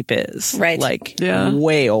old Philippe is. Right. Like,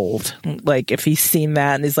 way old. Like, if he's seen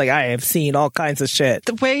that and he's like, I have seen all kinds of shit.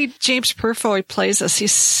 The way James Purefoy plays us,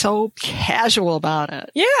 he's so casual about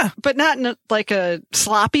it. Yeah. But not in a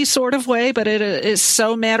sloppy sort of way, but it is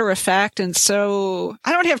so matter of fact and so,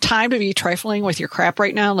 I don't have time to be trifling with your crap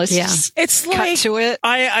right now. Let's just cut to it.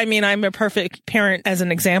 I mean, I'm a perfect parent as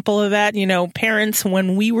an example of that. Parents,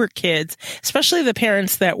 when we were kids, especially the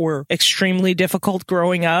parents that were extremely difficult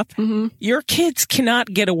growing up, your kids cannot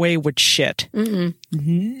get away with shit.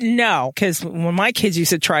 No, because when my kids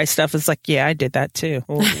used to try stuff, it's like, yeah, I did that too.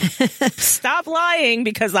 Stop lying,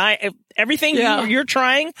 because everything you're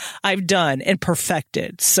trying, I've done and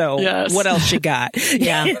perfected. So what else you got?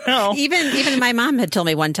 Yeah. Even my mom had told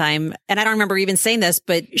me one time, and I don't remember even saying this,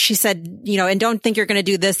 but she said, and don't think you're going to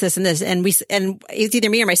do this, this, and this. And it's either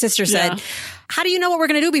me or my sister said, how do you know what we're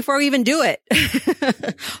going to do before we even do it?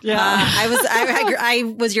 Yeah. I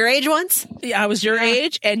was your age once. Yeah, I was your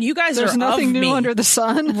age, and you guys There's are nothing of new me. under the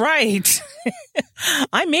sun. Right.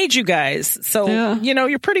 I made you guys. So,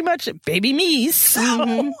 you're pretty much baby me.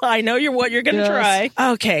 So I know what you're going to try.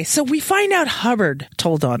 Okay. So we find out Hubbard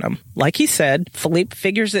told on him. Like he said, Philippe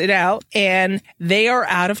figures it out and they are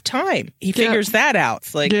out of time. He figures that out.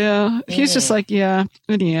 It's like, he's just like, and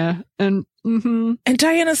And and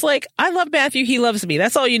Diana's like, I love Matthew. He loves me.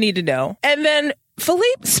 That's all you need to know. And then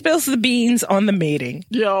Philippe spills the beans on the mating.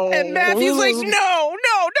 And Matthew's like, no,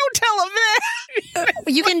 don't tell him that.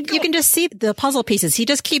 You can just see the puzzle pieces. He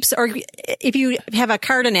just keeps, or if you have a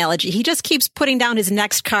card analogy, he just keeps putting down his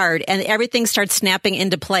next card and everything starts snapping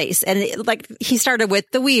into place. And he started with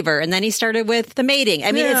the Weaver and then he started with the mating.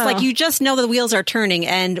 I mean, it's like you just know the wheels are turning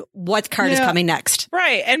and what card is coming next.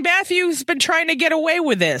 Right. And Matthew's been trying to get away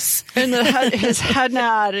with this. And his head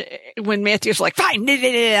nod when Matthew's like, fine,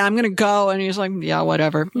 I'm going to go. And he's like, yeah,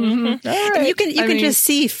 whatever. Mm-hmm. Right. And you can just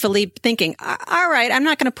see Philippe thinking, all right, I'm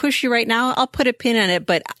not going to push you right now. I'll put a pin on it,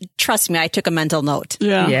 but trust me, I took a mental note.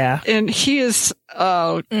 Yeah. And he is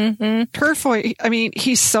perfect. I mean,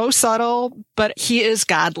 he's so subtle, but he is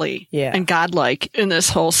godly and godlike in this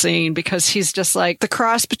whole scene because he's just like the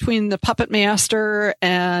cross between the puppet master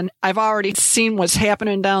and I've already seen what's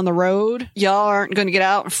happening down the road. Y'all aren't going to get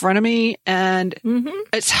out in front of me. And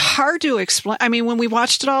it's hard to explain. I mean, when we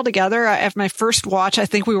watched it all together, after my first watch, I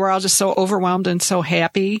think we were all just so overwhelmed and so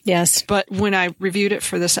happy. Yes. But when I reviewed it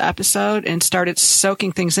for this episode and started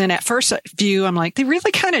soaking things in, at first view, I'm like, they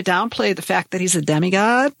really kind of downplayed the fact that he's a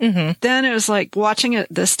demigod. Then it was like watching it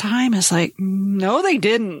this time, it's like, no, they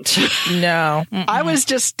didn't. No. I was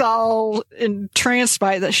just all entranced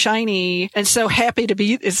by the shiny and so happy to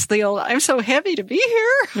be, I'm so happy to be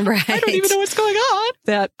here. Right. I don't even know what's going on.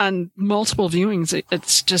 That on multiple viewings,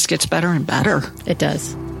 it just gets better and better. It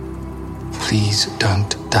does. Please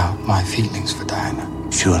don't doubt my feelings for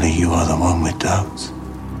Diana. Surely you are the one with doubts.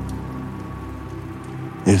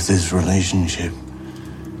 If this relationship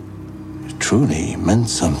truly meant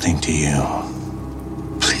something to you,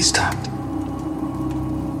 please don't.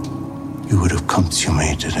 You would have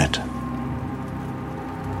consummated it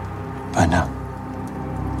by now.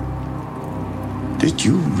 Did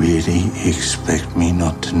you really expect me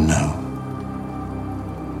not to know?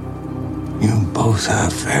 You both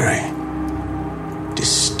have very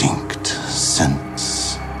distinct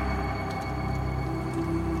scents.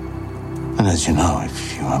 And as you know,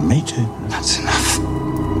 if you are mated... That's enough.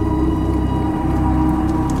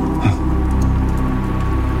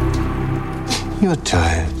 You're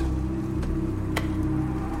tired.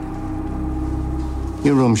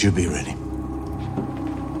 Your room should be ready.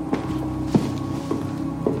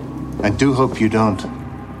 I do hope you don't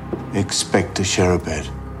expect to share a bed.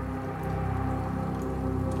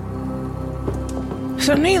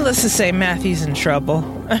 So needless to say, Matthew's in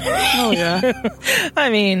trouble. Oh, yeah. I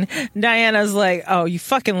mean, Diana's like, oh, you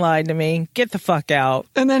fucking lied to me. Get the fuck out.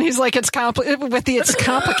 And then he's like, it's complicated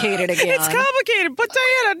again. It's complicated, but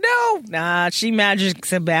Diana, no. Nah, she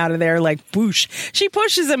magics him out of there like whoosh. She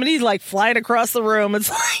pushes him and he's like flying across the room. It's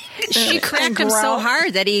like she cracked him so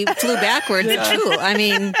hard that he flew backwards too. I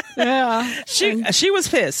mean, she was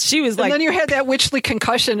pissed. She was like, and then you had that witchly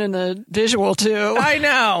concussion in the visual too. I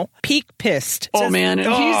know. Peak pissed. Oh man,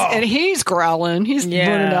 and he's growling. He's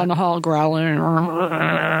running down the hall growling.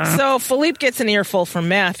 So Philippe gets an earful from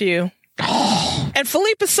Matthew. And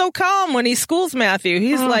Philippe is so calm when he schools Matthew.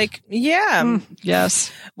 He's like,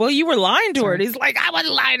 yes. Well, you were lying to her. And he's like, I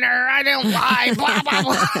wasn't lying to her. I didn't lie. Blah, blah,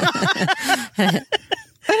 blah.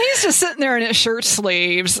 And he's just sitting there in his shirt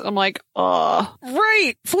sleeves. I'm like,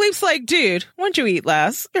 right. Philippe's like, dude, what'd you eat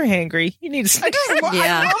last? You're hangry. You need to I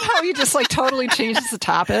love how he just like totally changes the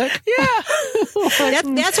topic. Yeah.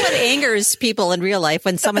 That's what angers people in real life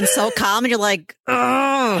when someone's so calm and you're like,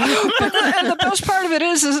 oh. And the best part of it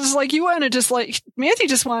is like you want to just like, Matthew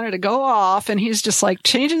just wanted to go off and he's just like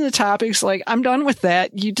changing the topics. Like, I'm done with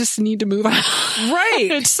that. You just need to move on. Right.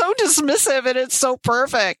 It's so dismissive and it's so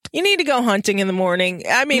perfect. You need to go hunting in the morning.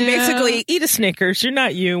 I mean, basically, eat a Snickers. You're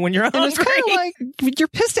not you when you're hungry. And it's kind of like, you're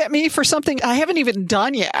pissed at me for something I haven't even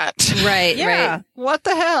done yet. Right, right. What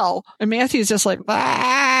the hell? And Matthew's just like,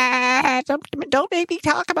 don't make me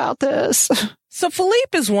talk about this. So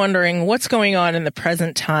Philippe is wondering what's going on in the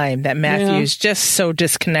present time that Matthew's just so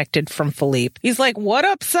disconnected from Philippe. He's like, what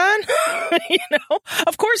up, son?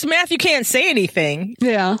 Of course, Matthew can't say anything.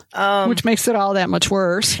 Yeah. Which makes it all that much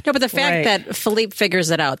worse. No, but the fact that Philippe figures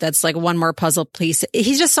it out, that's like one more puzzle piece.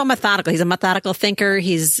 He's just so methodical. He's a methodical thinker.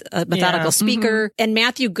 He's a methodical speaker. Mm-hmm. And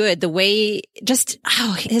Matthew Good, the way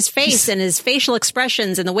his face and his facial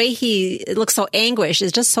expressions and the way he looks so anguished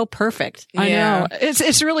is just so perfect. I know.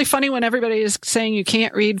 It's really funny when everybody is saying you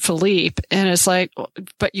can't read Philippe, and it's like,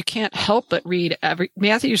 but you can't help but read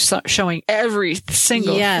Matthew's showing every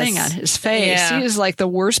single thing on his face. Yeah. He is like the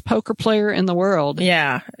worst poker player in the world.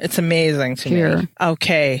 Yeah, it's amazing to me.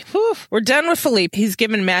 Okay, whew. We're done with Philippe. He's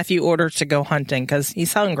given Matthew orders to go hunting because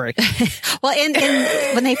he's hungry. Well, and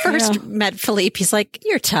when they first met Philippe, he's like,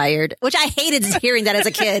 "You're tired," which I hated hearing that as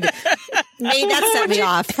a kid. That set me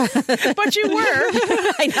off. But you were.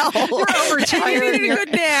 I know. You're overtired. You needed a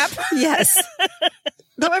good nap. Yes.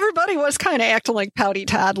 Though everybody was kind of acting like pouty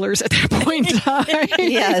toddlers at that point in time.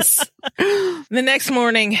 Yes. The next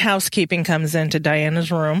morning, housekeeping comes into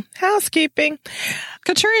Diana's room. Housekeeping.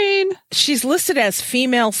 Katrine. She's listed as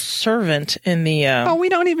female servant in the...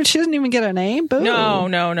 she doesn't even get a name? Boo.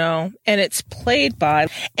 No. And it's played by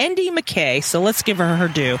Andy McKay. So let's give her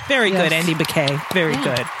due. Very good, Andy McKay. Very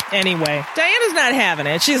good. Anyway, Diana's not having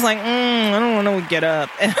it. She's like, I don't want to get up.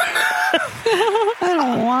 I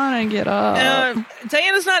don't want to get up.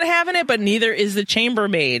 Diana's not having it, but neither is the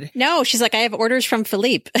chambermaid. No, she's like, I have orders from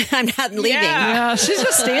Philippe. I'm not leaving. Yeah, she's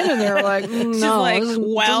just standing there like, she's like, this is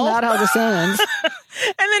not how this ends.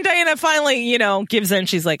 And then Diana finally, gives in.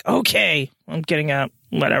 She's like, okay, I'm getting up.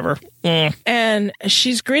 Whatever. And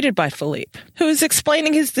she's greeted by Philippe, who's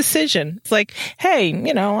explaining his decision. It's like, hey,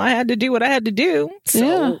 I had to do what I had to do.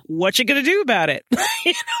 So what you gonna do about it?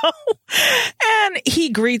 And he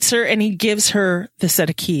greets her and he gives her the set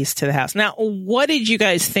of keys to the house. Now, what did you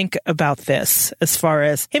guys think about this as far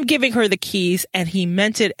as him giving her the keys? And he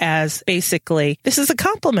meant it as basically, this is a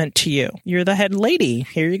compliment to you. You're the head lady.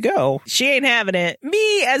 Here you go. She ain't having it.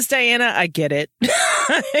 Me as Diana, I get it.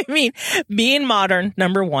 I mean, being modern,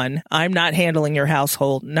 number one, I'm not handling your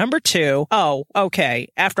household. Number two, okay.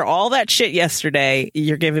 After all that shit yesterday,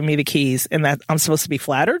 you're giving me the keys and that I'm supposed to be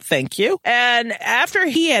flattered. Thank you. And after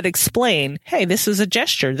he had explained, hey, this is a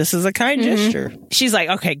gesture. This is a kind gesture. She's like,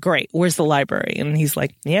 okay, great. Where's the library? And he's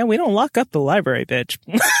like, yeah, we don't lock up the library, bitch.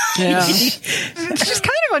 Yeah. She's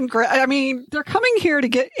kind of ungrateful. I mean, they're coming here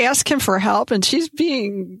to ask him for help, and she's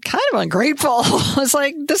being kind of ungrateful. It's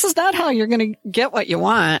like, this is not how you're going to get what you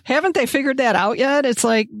want. Haven't they figured that out yet? It's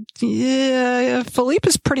like, yeah, Philippe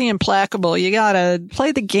is pretty implacable. You got to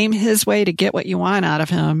play the game his way to get what you want out of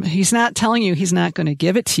him. He's not telling you he's not going to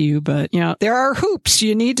give it to you, but, there are hoops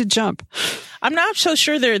you need to jump. I'm not so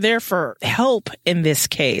sure they're there for help in this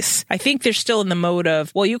case. I think they're still in the mode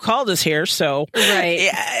of, well, you called us here, so.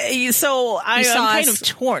 Right. So I'm kind of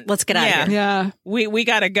torn. Let's get out of here. Yeah. We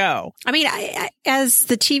got to go. I mean, as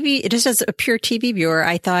the TV, just as a pure TV viewer,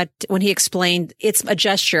 I thought when he explained it's a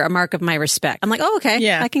gesture, a mark of my respect. I'm like, oh, okay.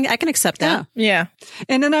 Yeah. I can accept that. Yeah.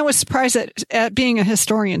 And then I was surprised at being a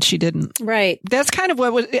historian, she didn't. Right. That's kind of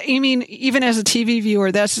what was, I mean, even as a TV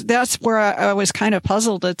viewer, that's where I was kind of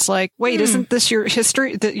puzzled. It's like, wait, isn't this your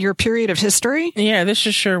history, your period of history? Yeah, this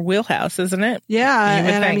is your wheelhouse, isn't it? Yeah,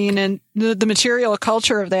 and I mean, and the material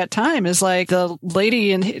culture of that time is like the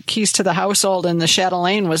lady in Keys to the Household and the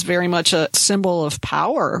Chatelaine was very much a symbol of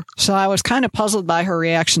power. So I was kind of puzzled by her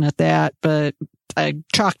reaction at that, but I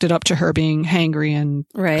chalked it up to her being hangry and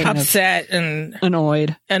upset and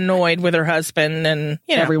annoyed with her husband and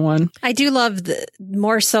everyone. I do love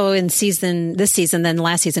more so in this season than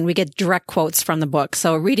last season. We get direct quotes from the book.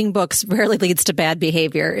 So reading books rarely leads to bad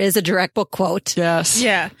behavior. Is a direct book quote. Yes.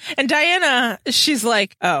 Yeah. And Diana, she's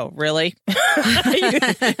like, "Oh, really?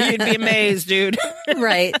 You'd be amazed, dude."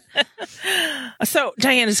 Right. So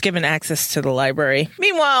Diana's given access to the library.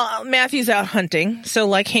 Meanwhile, Matthew's out hunting. So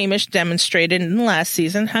like Hamish demonstrated in last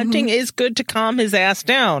season, hunting is good to calm his ass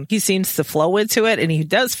down. He seems to flow into it, and he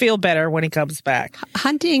does feel better when he comes back.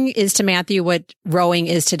 Hunting is to Matthew what rowing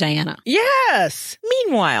is to Diana. Yes.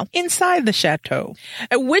 Meanwhile, inside the chateau,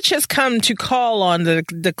 a witch has come to call on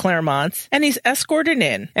the Claremonts, and he's escorted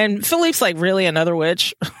in. And Philippe's like, really, another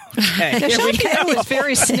witch? Okay.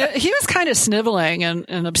 He was kind of sniveling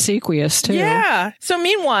and obsequious. aqueous, too. Yeah. So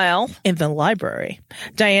meanwhile, in the library,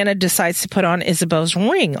 Diana decides to put on Isabel's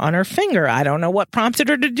ring on her finger. I don't know what prompted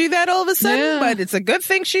her to do that all of a sudden, but it's a good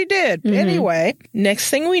thing she did. Anyway, next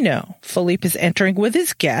thing we know, Philippe is entering with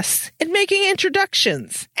his guests and making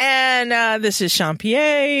introductions. And this is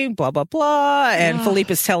Champier, blah, blah, blah. And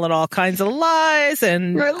Philippe is telling all kinds of lies.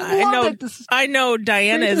 And I know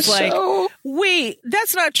Diana is like, wait,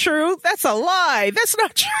 that's not true. That's a lie. That's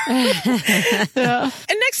not true.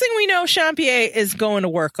 And next thing we know, Champier is going to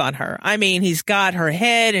work on her. I mean, he's got her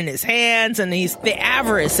head in his hands and he's the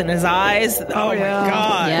avarice in his eyes. Oh my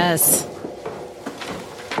God. Yes.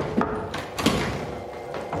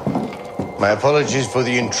 My apologies for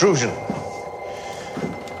the intrusion.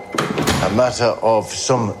 A matter of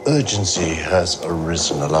some urgency has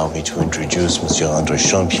arisen. Allow me to introduce Monsieur André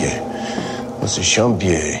Champier. Monsieur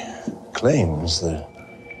Champier claims that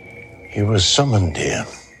he was summoned here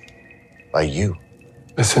by you.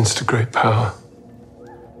 I sensed a great power.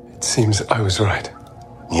 It seems I was right.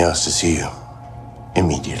 He asked to see you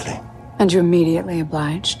immediately. And you immediately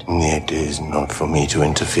obliged? It is not for me to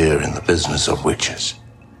interfere in the business of witches.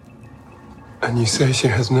 And you say she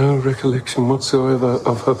has no recollection whatsoever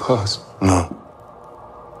of her past? No.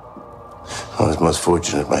 I was most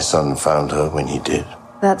fortunate my son found her when he did.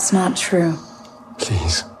 That's not true.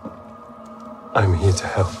 Please. I'm here to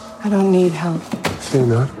help. I don't need help. Fear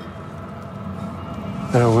not.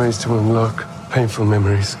 There are ways to unlock painful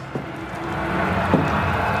memories.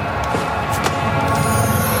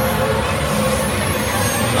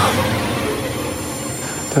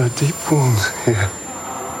 There are deep wounds here.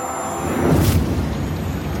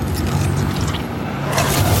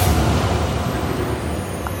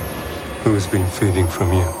 Who has been feeding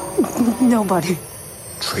from you? Nobody.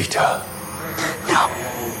 Traitor. No.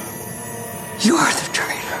 You're the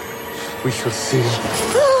traitor. We shall see.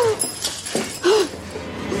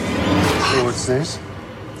 What's this?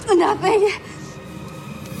 Nothing.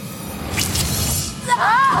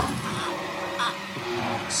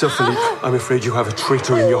 Sir Philippe, I'm afraid you have a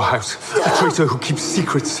traitor in your house. A traitor who keeps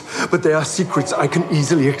secrets. But they are secrets I can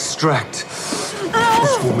easily extract.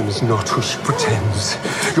 This woman is not who she pretends.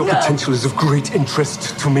 Your potential is of great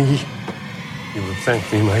interest to me. You will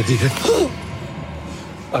thank me, my dear.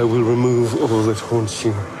 I will remove all that haunts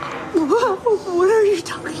you. What are you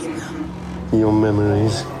talking about? Your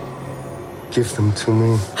memories. Give them to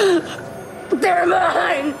me. They're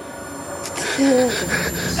mine.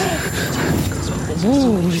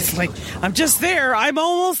 Ooh, he's like, I'm just there. I'm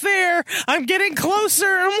almost there. I'm getting closer.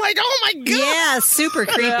 I'm like, oh my God. Yeah, super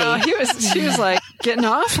creepy. Yeah, she was like getting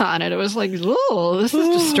off on it. It was like, oh, this is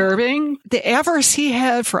disturbing. The avarice he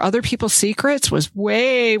had for other people's secrets was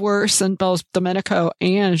way worse than both Domenico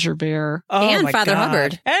and Gerbert. Oh, And my Father God.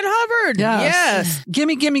 Hubbard. And Hubbard. Yes.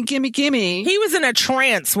 Gimme, gimme, gimme, gimme. He was in a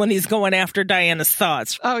trance when he's going after Diana's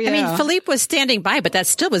thoughts. Oh, yeah. I mean, Philippe was standing by, but that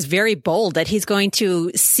still was very bold that he's going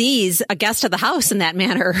to seize a guest of the house in that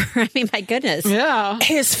manner. I mean, my goodness. Yeah.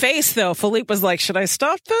 His face, though, Philippe was like, should I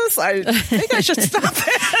stop this? I think I should stop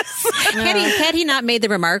this. Had he not made the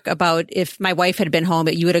remark about if my wife had been home,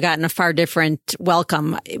 you would have gotten a far different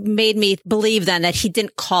welcome, it made me believe then that he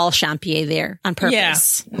didn't call Champier there on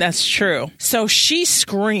purpose. Yeah, that's true. So she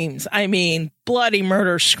screams. I mean, bloody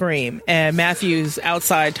murder scream. And Matthew's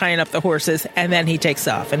outside tying up the horses, and then he takes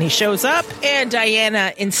off. And he shows up, and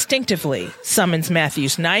Diana instinctively summons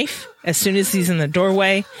Matthew's knife as soon as he's in the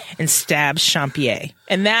doorway and stabs Champier.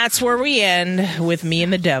 And that's where we end with Me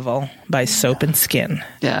and the Devil by Soap and Skin.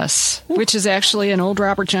 Yes. Which is actually an old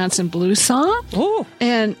Robert Johnson blues song. Ooh.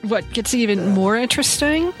 And what gets even more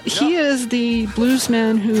interesting, he is the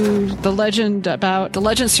bluesman who the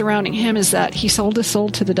legend surrounding him is that he sold his soul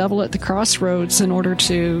to the devil at the crossroads in order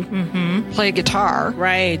to play guitar.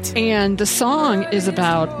 Right. And the song is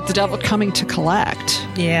about the devil coming to collect.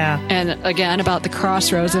 Yeah. And again, about the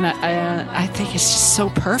crossroads. And I think it's just so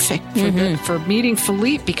perfect for meeting Philippe,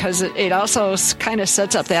 because it also kind of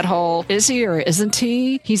sets up that whole, is he or isn't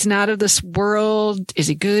he? He's not of this world. Is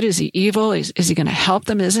he good? Is he evil? Is he going to help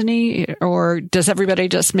them? Isn't he? Or does everybody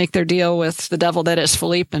just make their deal with the devil that is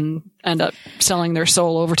Philippe and end up selling their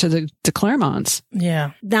soul over to the Claremonts?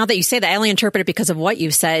 Yeah. Now that you say that, I only interpret it because of what you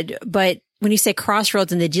said, but when you say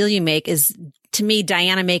crossroads and the deal you make is, to me,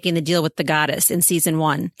 Diana making the deal with the goddess in season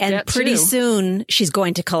 1. And that pretty too. soon she's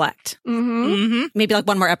going to collect. Maybe like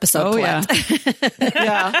one more episode. Oh, collect.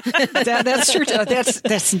 yeah. That's true.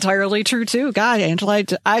 That's entirely true too. God, Angela,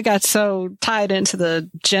 I got so tied into the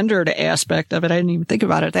gendered aspect of it. I didn't even think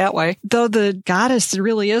about it that way. Though the goddess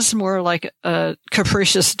really is more like a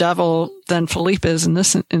capricious devil than Philippe is in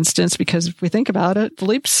this instance, because if we think about it,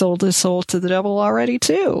 Philippe sold his soul to the devil already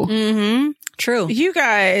too. True. You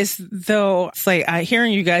guys, though, it's like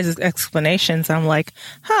hearing you guys' explanations, I'm like,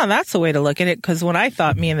 that's the way to look at it. Because when I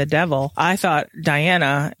thought Me and the Devil, I thought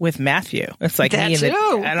Diana with Matthew. It's like that me and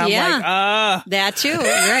too. and I'm like, that too.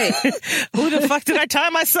 Right. Who the fuck did I tie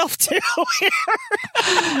myself to here?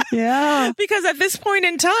 Yeah. Because at this point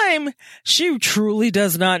in time, she truly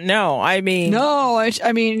does not know. I mean, no,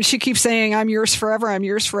 I mean, she keeps saying, "I'm yours forever. I'm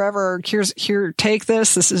yours forever. Here, take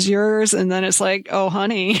this. This is yours." And then it's like, "Oh,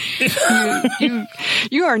 honey,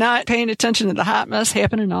 you are not paying attention to the hot mess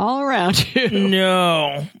happening all around you."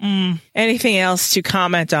 No. Anything else to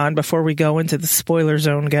comment on before we go into the spoiler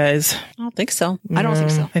zone, guys? I don't think so. I don't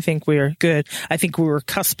think so. I think we are good. I think we were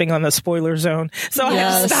cusping on the spoiler zone. So I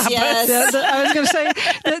have to stop us. I was going to say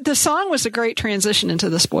the song was a great transition into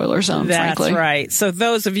the spoiler zone. That's frankly. right. So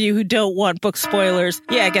those of you who don't want book spoilers,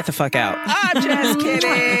 get the fuck out. I'm just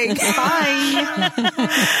kidding. Bye.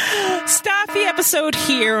 Stop the episode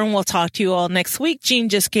here and we'll talk to you all next week. Jean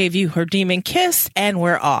just gave you her demon kiss and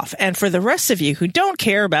we're off. And for the rest of you who don't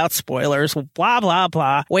care about spoilers, blah, blah,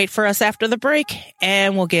 blah, wait for us after the break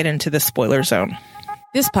and we'll get into the spoiler zone.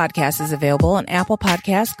 This podcast is available on Apple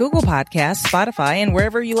Podcasts, Google Podcasts, Spotify, and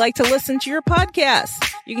wherever you like to listen to your podcasts.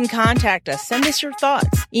 You can contact us. Send us your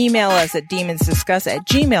thoughts. Email us at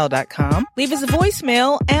demonsdiscuss@gmail.com. Leave us a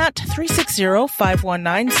voicemail at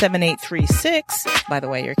 360-519-7836. By the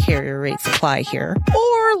way, your carrier rates apply here.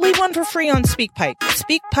 Or leave one for free on SpeakPipe.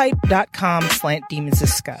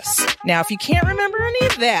 SpeakPipe.com/demonsdiscuss. Now, if you can't remember any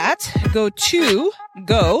of that, go to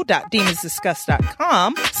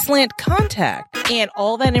go.demonsdiscuss.com/contact and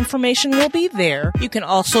all that information will be there. You can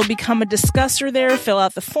also become a discusser there, fill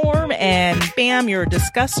out the form, and bam, you're a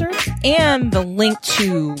discusser. And the link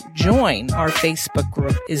to join our Facebook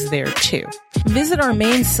group is there too. Visit our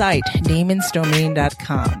main site,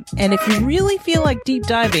 demonsdomain.com. And if you really feel like deep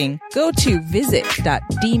diving, go to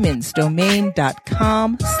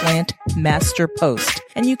visit.demonsdomain.com/masterpost.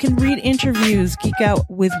 And you can read interviews, geek out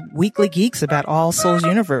with Weekly Geeks about All Souls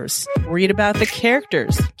Universe, read about the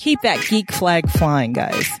characters. Keep that geek flag flying,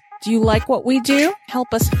 guys. Do you like what we do?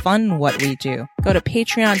 Help us fund what we do. Go to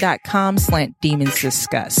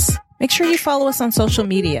patreon.com/demonsdiscuss. Make sure you follow us on social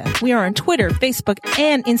media. We are on Twitter, Facebook,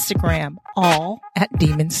 and Instagram, all at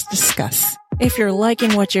Demons Discuss. If you're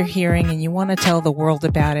liking what you're hearing and you want to tell the world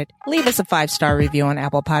about it, leave us a 5-star review on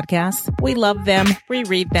Apple Podcasts. We love them. We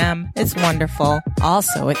read them. It's wonderful.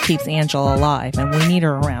 Also, it keeps Angela alive, and we need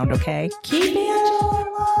her around, okay? Keep Angela alive.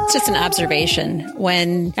 It's just an observation.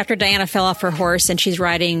 After Diana fell off her horse and she's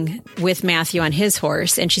riding with Matthew on his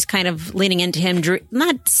horse and she's kind of leaning into him,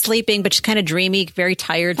 not sleeping, but she's kind of dreamy, very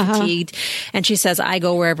tired, fatigued. And she says, "I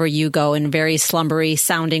go wherever you go," in a very slumbery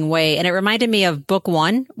sounding way. And it reminded me of book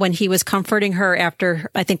 1 when he was comforting her after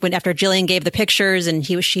Jillian gave the pictures and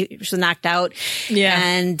she was knocked out. Yeah.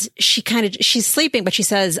 And she's sleeping, but she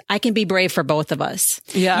says, "I can be brave for both of us."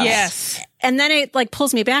 Yes. And then it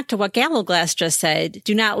pulls me back to what Gallowglass just said.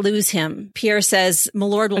 Do not lose him. Pierre says, "My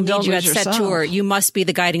lord will need you at Sept-Tour. You must be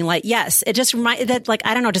the guiding light." Yes. It just reminded that,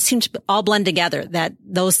 I don't know, it just seems to all blend together, that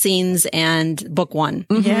those scenes and book 1.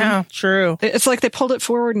 Mm-hmm. Yeah, true. It's like they pulled it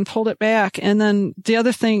forward and pulled it back. And then the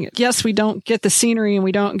other thing, yes, we don't get the scenery and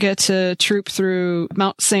we don't get to troop through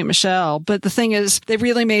Mount St. Michel. But the thing is, they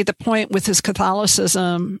really made the point with his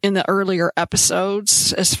Catholicism in the earlier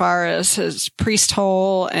episodes, as far as his priest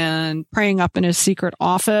hole and praying up in his secret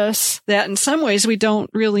office, that in some ways we don't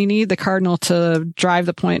really need the cardinal to drive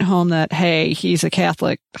the point home that, hey, he's a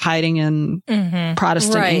Catholic hiding in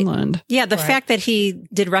Protestant England. Yeah, the fact that he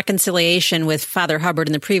did reconciliation with Father Hubbard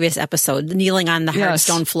in the previous episode, kneeling on the hard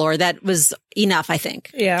stone floor, that was enough, I think.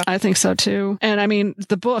 Yeah. I think so too. And I mean,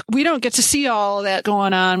 the book, we don't get to see all of that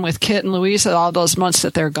going on with Kit and Louisa all those months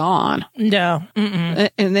that they're gone. No.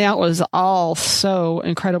 And that was all so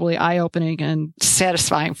incredibly eye-opening and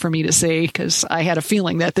satisfying for me to see, because I had a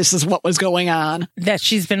feeling that this is what was going on. That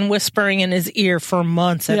she's been whispering in his ear for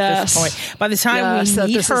months at this point. By the time we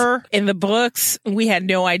meet her in the books, we had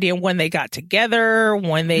no idea when they got together,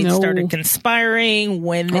 when they started conspiring,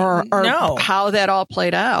 or how that all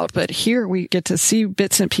played out. But here we get to see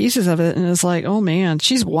bits and pieces of it, and it's like, oh man,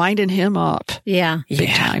 she's winding him up. Yeah.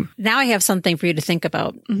 Big time. Now I have something for you to think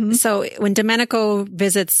about. So when Domenico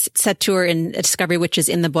visits Sept-Tour in Discovery Witches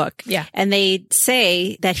in the book, and they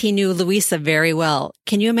say that he knew Louisa very well.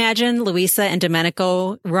 Can you imagine Louisa and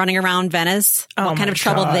Domenico running around Venice? What kind of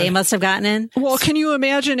trouble they must have gotten in? Well, can you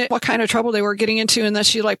imagine what kind of trouble they were getting into, and then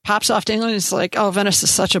she pops off to England and it's like, oh, Venice is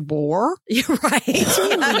such a bore. You're right.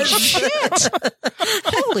 Holy shit.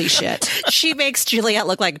 Holy shit. She makes Juliet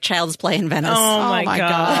look like Child's Play in Venice. Oh my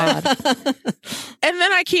God. And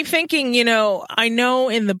then I keep thinking, I know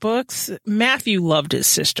in the books, Matthew loved his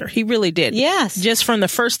sister. He really did. Yes. Just from the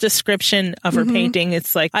first description of her painting,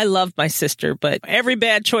 it's like, I love my sister, but every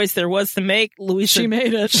bad choice there was to make, Louisa. She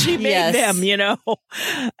made it. She made them,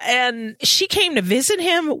 And she came to visit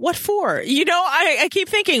him. What for? I keep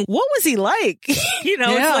thinking, what was he like? It's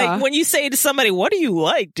like when you say to somebody, what do you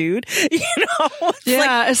like, dude?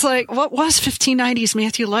 It's like, what was 1590s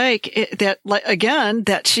Matthew like?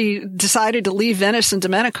 That she decided to leave Venice and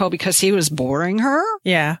Domenico because he was boring her.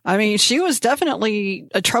 Yeah. I mean, she was definitely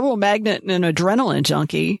a trouble magnet and an adrenaline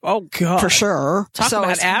junkie. Oh, God. For sure. Talk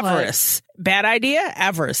about avarice. Bad idea,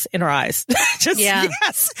 avarice in her eyes.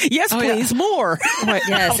 Yes, please, more. Right.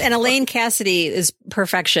 Yes, and Elaine Cassidy is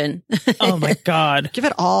perfection. Oh my God. Give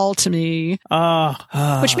it all to me.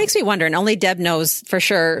 Which makes me wonder, and only Deb knows for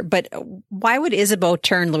sure, but why would Isabeau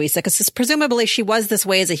turn Louisa? Because presumably she was this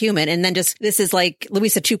way as a human, and then this is like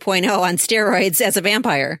Louisa 2.0 on steroids as a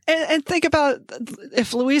vampire. And think about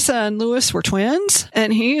if Louisa and Louis were twins,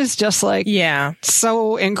 and he is just like,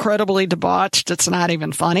 so incredibly debauched, it's not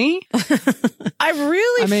even funny. I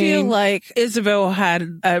really feel like Isabeau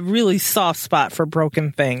had a really soft spot for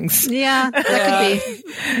broken things. Yeah, that could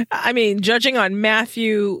be. I mean, judging on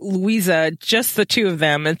Matthew, Louisa, just the two of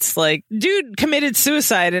them, it's like, dude committed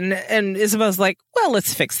suicide, and Isabeau's like, well,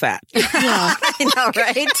 let's fix that. Yeah, I know,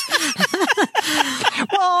 right?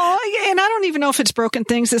 Well, and I don't even know if it's broken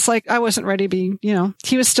things. It's like, I wasn't ready to be,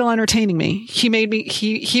 he was still entertaining me. He made me,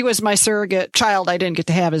 he was my surrogate child I didn't get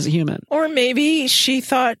to have as a human. Or maybe she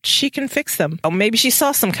thought she can fix them. Or maybe she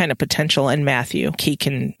saw some kind of potential in Matthew. He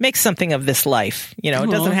can make something of this life. It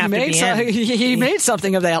doesn't have to be him. He made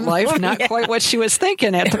something of that life. Not quite what she was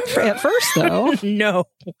thinking at first, though. No,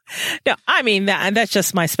 I mean, that's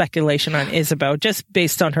just my speculation on Isabeau, just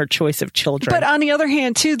based on her choice of children. But on the other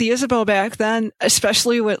hand, too, the Isabeau back then,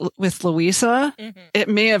 especially with Louisa, it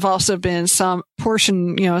may have also been some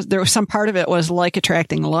portion, there was some part of it was like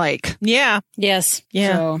attracting like. Yeah. Yes.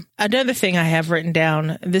 Yeah. So, another thing I have written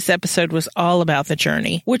down, this episode was all about the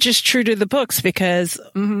journey, which is true to the books because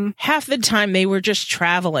half the time they were just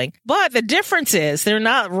traveling. But the difference is they're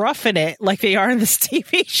not roughing it like they are in this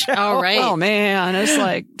TV show. Oh, right. Oh, man. It's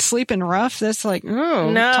like sleeping rough. That's like,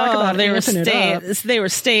 no, talk about they were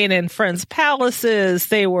staying in friends' palaces.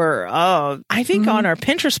 They were, I think on our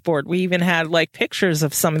Pinterest board, we even had like pictures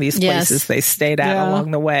of some of these places they stayed at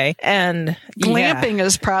along the way. And glamping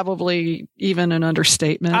is probably even an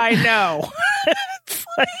understatement. I know. It's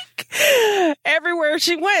like everywhere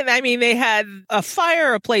she went. I mean, they had a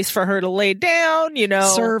fire, a place for her to lay down,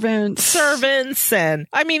 servants. And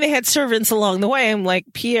I mean, they had servants along the way. I'm like,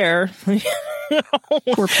 Pierre.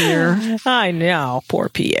 Poor Pierre. I know. Poor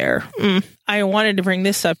Pierre. I wanted to bring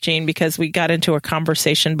this up, Jean, because we got into a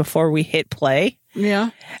conversation before we hit play. Yeah.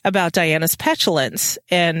 About Diana's petulance.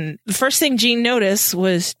 And the first thing Jean noticed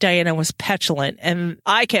was Diana was petulant. And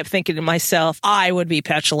I kept thinking to myself, I would be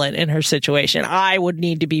petulant in her situation. I would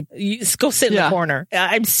need to be, go sit in the corner.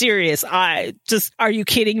 I'm serious. Are you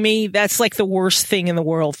kidding me? That's like the worst thing in the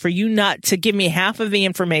world for you not to give me half of the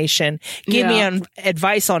information, give me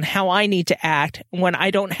advice on how I need to act when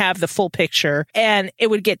I don't have the full picture. And it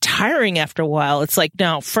would get tiring after a while. It's like,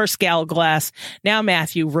 no, first Gal Glass, now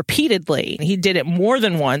Matthew repeatedly. He did it more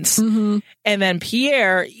than once. And then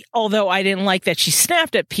Pierre, although I didn't like that she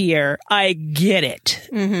snapped at Pierre, I get it.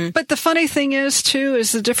 But the funny thing is, too,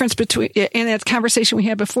 is the difference between, in that conversation we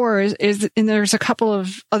had before, is and there's a couple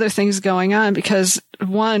of other things going on because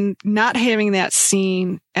one, not having that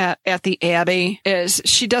scene at the Abbey is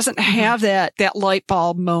she doesn't have that light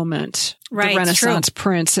bulb moment. Right, the Renaissance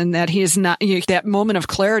prince, and that he is not that moment of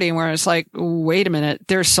clarity where it's like, wait a minute,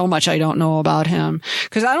 there's so much I don't know about him.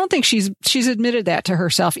 Because I don't think she's admitted that to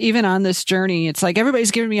herself, even on this journey. It's like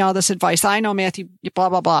everybody's giving me all this advice. I know Matthew, blah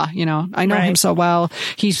blah blah. I know him so well.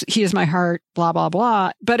 He is my heart, blah blah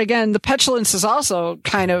blah. But again, the petulance is also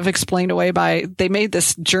kind of explained away by they made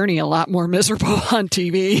this journey a lot more miserable on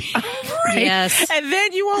TV. Right? Yes, and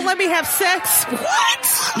then you won't let me have sex.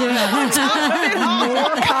 What? Yeah, on top of it all,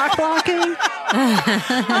 more cock blocking.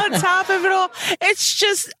 On top of it all, it's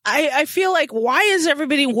just I feel like, why is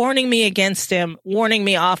everybody warning me against him, warning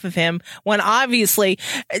me off of him, when obviously,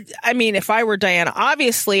 I mean, if I were Diana,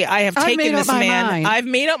 obviously I have taken this man. I've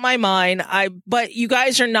made up my mind. But you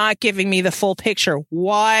guys are not giving me the full picture.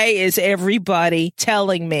 Why is everybody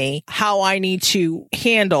telling me how I need to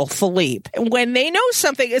handle Philippe? When they know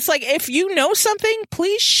something, it's like, if you know something,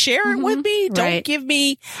 please share it with me. Don't give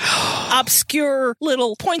me obscure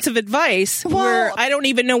little points of advice. Well, where I don't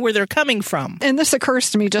even know where they're coming from. And this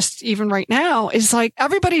occurs to me just even right now, is like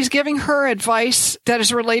everybody's giving her advice that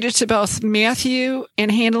is related to both Matthew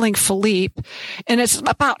and handling Philippe. And it's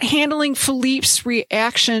about handling Philippe's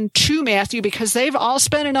reaction to Matthew, because they've all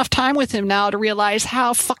spent enough time with him now to realize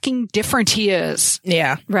how fucking different he is.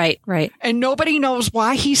 Yeah. Right. And nobody knows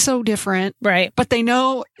why he's so different. Right. But they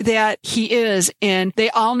know that he is. And they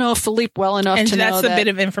all know Philippe well enough to know that. And that's a bit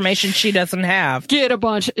of information she doesn't have.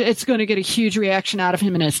 It's going to get a huge reaction out of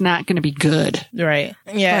him, and it's not going to be good. Right.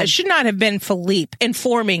 Yeah. It should not have been Philippe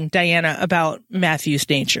informing Diana about Matthew's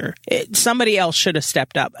nature. Somebody else should have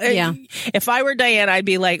stepped up. Yeah. If I were Diana, I'd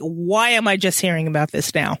be like, why am I just hearing about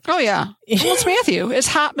this now? Oh, yeah. Well, it's Matthew. It's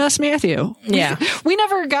Hot Mess Matthew. Yeah. We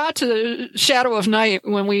never got to Shadow of Night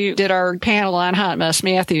when we did our panel on Hot Mess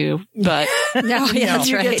Matthew, but that's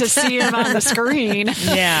you right. get to see him on the screen.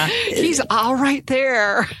 Yeah. He's all right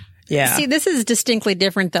there. Yeah. See, this is distinctly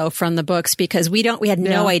different though from the books, because we had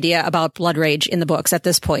no idea about blood rage in the books at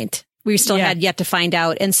this point. We still had yet to find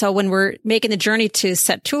out. And so when we're making the journey to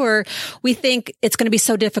Sept-Tours, we think it's going to be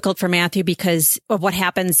so difficult for Matthew because of what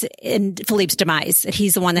happens in Philippe's demise.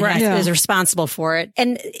 He's the one that is responsible for it.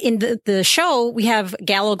 And in the show, we have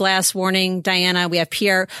Gallowglass warning Diana, we have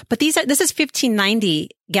Pierre, but this is 1590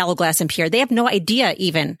 Gallowglass and Pierre. They have no idea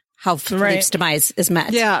even how Philippe's demise is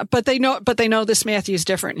met. Yeah, but they know this Matthew's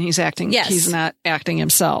different, and he's not acting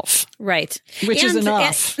himself. Right. Which is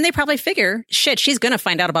enough. And they probably figure, shit, she's going to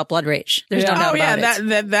find out about blood rage. There's no doubt about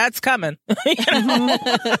it. That's coming.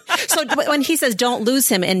 So when he says don't lose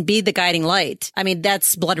him and be the guiding light, I mean,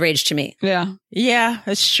 that's blood rage to me. Yeah. Yeah,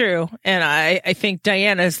 that's true. And I think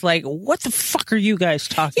Diana's like, what the fuck are you guys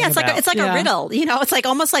talking about? Yeah, it's like a riddle. It's like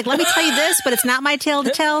almost like, let me tell you this, but it's not my tale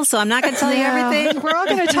to tell, so I'm not going to tell you everything. We're all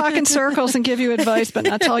going to talk in circles and give you advice, but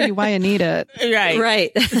not tell you why you need it.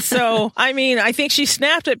 Right. So, I mean, I think she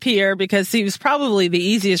snapped at Pierre because he was probably the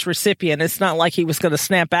easiest recipient. It's not like he was going to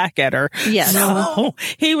snap back at her. Yes. So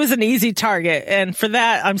he was an easy target. And for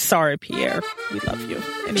that, I'm sorry, Pierre. We love you.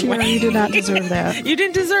 Anyway. Pierre, you did not deserve that. You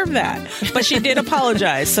didn't deserve that. But she did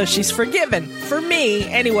apologize, so she's forgiven. For me,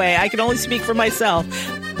 anyway, I can only speak for myself.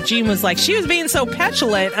 Jean was like, she was being so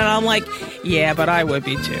petulant, and I'm like, yeah, but I would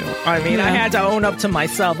be too. I mean, I had to own up to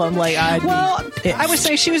myself. I'm like, I would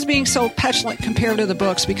say she was being so petulant compared to the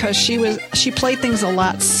books because she played things a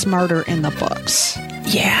lot smarter in the books.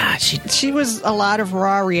 Yeah, she was a lot of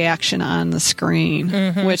raw reaction on the screen,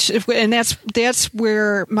 and that's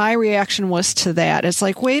where my reaction was to that. It's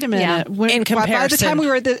like, wait a minute. Yeah. In comparison, by the time we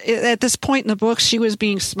were at this point in the books, she was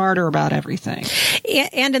being smarter about everything.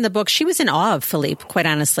 And in the book, she was in awe of Philippe, quite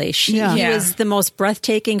honestly. He was the most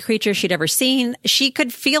breathtaking creature she'd ever seen. She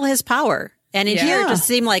could feel his power. And in here, it just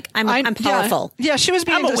seemed like I'm powerful. Yeah, she was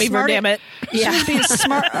being I'm a weaver, damn it. She was being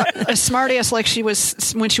a smart ass like she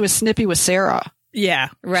was when she was snippy with Sarah. Yeah,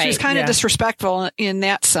 right. She was kind of disrespectful in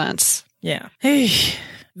that sense. Yeah.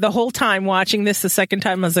 The whole time watching this the second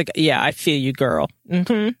time, I was like, yeah, I feel you, girl.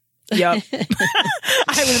 Mm-hmm. Yep.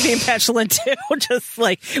 I was being petulant too. Just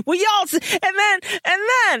like, and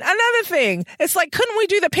then another thing. It's like, couldn't we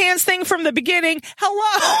do the pants thing from the beginning?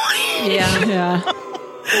 Hello. Yeah.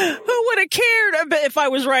 Who would have cared if I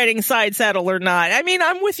was riding side saddle or not? I mean,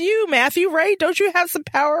 I'm with you, Matthew, right? Don't you have some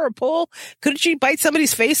power or pull? Couldn't you bite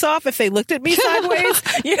somebody's face off if they looked at me sideways?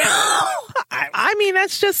 I mean,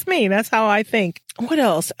 that's just me. That's how I think. What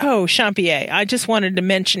else? Oh, Champier. I just wanted to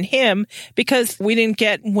mention him because we didn't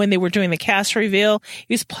get when they were doing the cast reveal.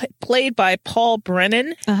 He was played by Paul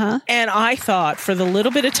Brennan. And I thought for the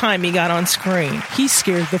little bit of time he got on screen, he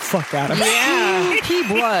scared the fuck out of me. Yeah, he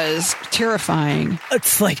was terrifying.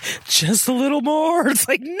 It's like, just a little more. It's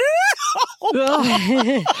like, no.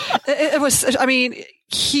 It was, I mean,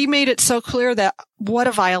 he made it so clear that what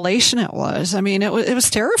a violation it was. I mean, it was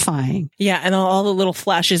terrifying. Yeah, and all the little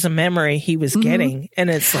flashes of memory he was getting. And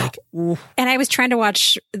it's like, ooh. And I was trying to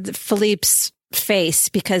watch Philippe's face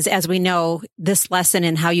because, as we know, this lesson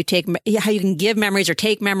in how you can give memories or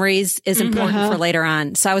take memories is important for later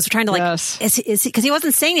on. So I was trying to is because he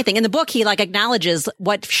wasn't saying anything in the book. He acknowledges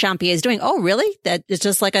what Champier is doing. Oh, really? That is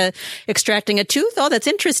just like extracting a tooth. Oh, that's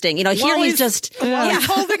interesting. Here he's just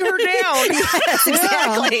holding her down. Yes,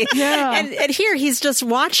 exactly. Yeah. And here he's just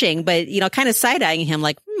watching, but kind of side eyeing him,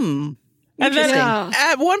 like, And then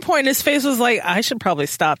at one point, his face was like, I should probably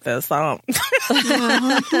stop this. I don't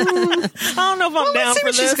know if I'm down for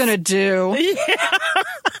this. She's going to do. Yeah.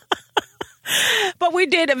 But we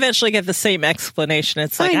did eventually get the same explanation.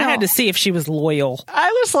 It's like I had to see if she was loyal.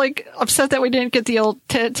 I was like upset that we didn't get the old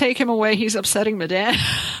take him away. He's upsetting Madame.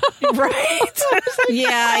 Right? Yeah,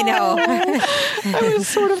 I know. I was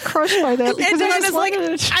sort of crushed by that. And Diana's like,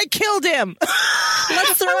 I killed him.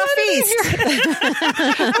 Let's throw a feast.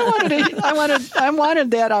 I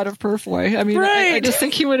wanted that out of Purfoy. I mean, Right. I just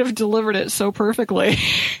think he would have delivered it so perfectly.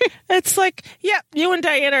 It's like, yeah, you and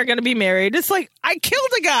Diana are going to be married. It's like, I killed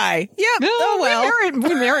a guy. Yeah. No, Oh, well.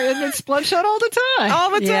 we married and it's bloodshot all the time. All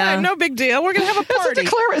the time. Yeah. No big deal. We're going to have a party.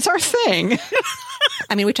 It's our thing.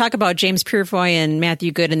 I mean, we talk about James Purefoy and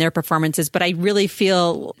Matthew Good and their performances, but I really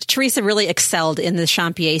feel Teresa really excelled in the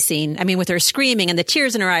Champier scene. I mean, with her screaming and the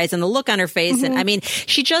tears in her eyes and the look on her face. And I mean,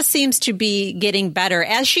 she just seems to be getting better,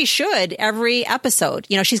 as she should, every episode.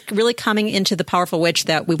 You know, she's really coming into the powerful witch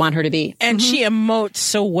that we want her to be. And she emotes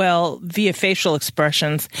so well via facial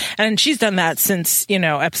expressions. And she's done that since,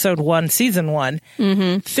 episode 1, season 1.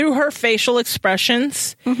 Through her facial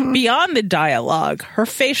expressions, beyond the dialogue, her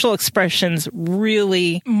facial expressions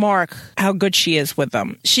really mark how good she is with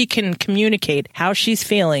them. She can communicate how she's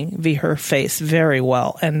feeling via her face very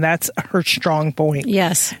well. And that's her strong point.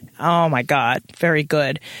 Yes. Oh, my God. Very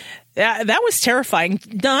good. That was terrifying.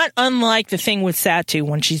 Not unlike the thing with Satu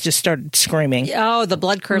when she just started screaming. Oh, the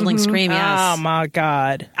blood-curdling scream, yes. Oh, my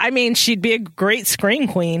God. I mean, she'd be a great scream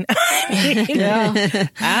queen. Yeah.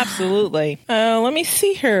 Absolutely. Let me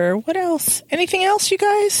see here. What else? Anything else, you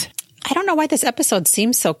guys? I don't know why this episode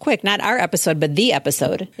seems so quick. Not our episode, but the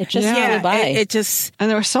episode. It just flew by. It just... And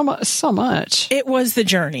there was so much. It was the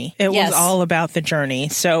journey. It Yes. was all about the journey.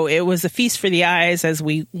 So it was a feast for the eyes as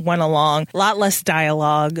we went along. A lot less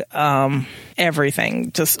dialogue.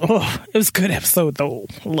 Everything. Just, it was a good episode, though.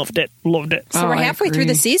 Loved it. So we're halfway through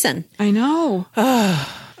the season. I know.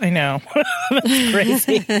 I know. That's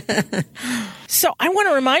crazy. So I want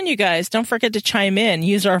to remind you guys, don't forget to chime in.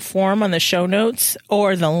 Use our form on the show notes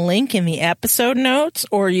or the link in the episode notes,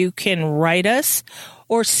 or you can write us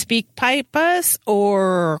or speak pipe us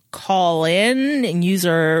or call in and use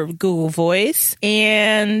our Google Voice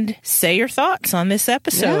and say your thoughts on this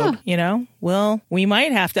episode. Well, we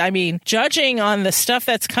might have to, judging on the stuff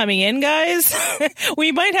that's coming in, guys,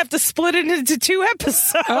 we might have to split it into 2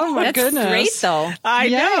 episodes. Oh, my goodness. Great, though. I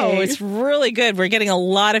know. Yay. It's really good. We're getting a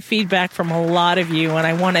lot of feedback from a lot of you, and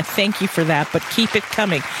I want to thank you for that, but keep it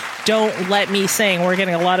coming. Don't let me saying we're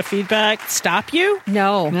getting a lot of feedback stop you.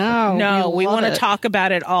 No. We want to talk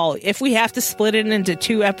about it all. If we have to split it into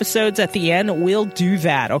 2 episodes at the end, we'll do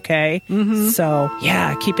that, okay? So,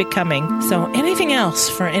 yeah, keep it coming. So, anything else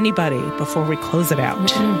for anybody before we close it out?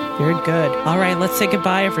 Very good. All right, let's say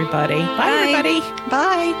goodbye, everybody. Bye, everybody.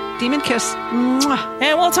 Bye. Demon kiss. Mwah.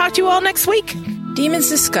 And we'll talk to you all next week. Demons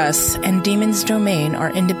Discuss and Demons Domain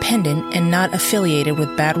are independent and not affiliated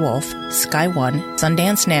with Bad Wolf, Sky One,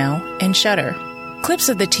 Sundance Now, and Shudder. Clips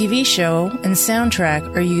of the TV show and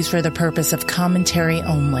soundtrack are used for the purpose of commentary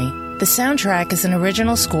only. The soundtrack is an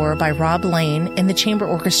original score by Rob Lane and the Chamber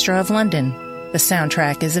Orchestra of London. The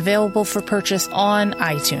soundtrack is available for purchase on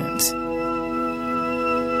iTunes.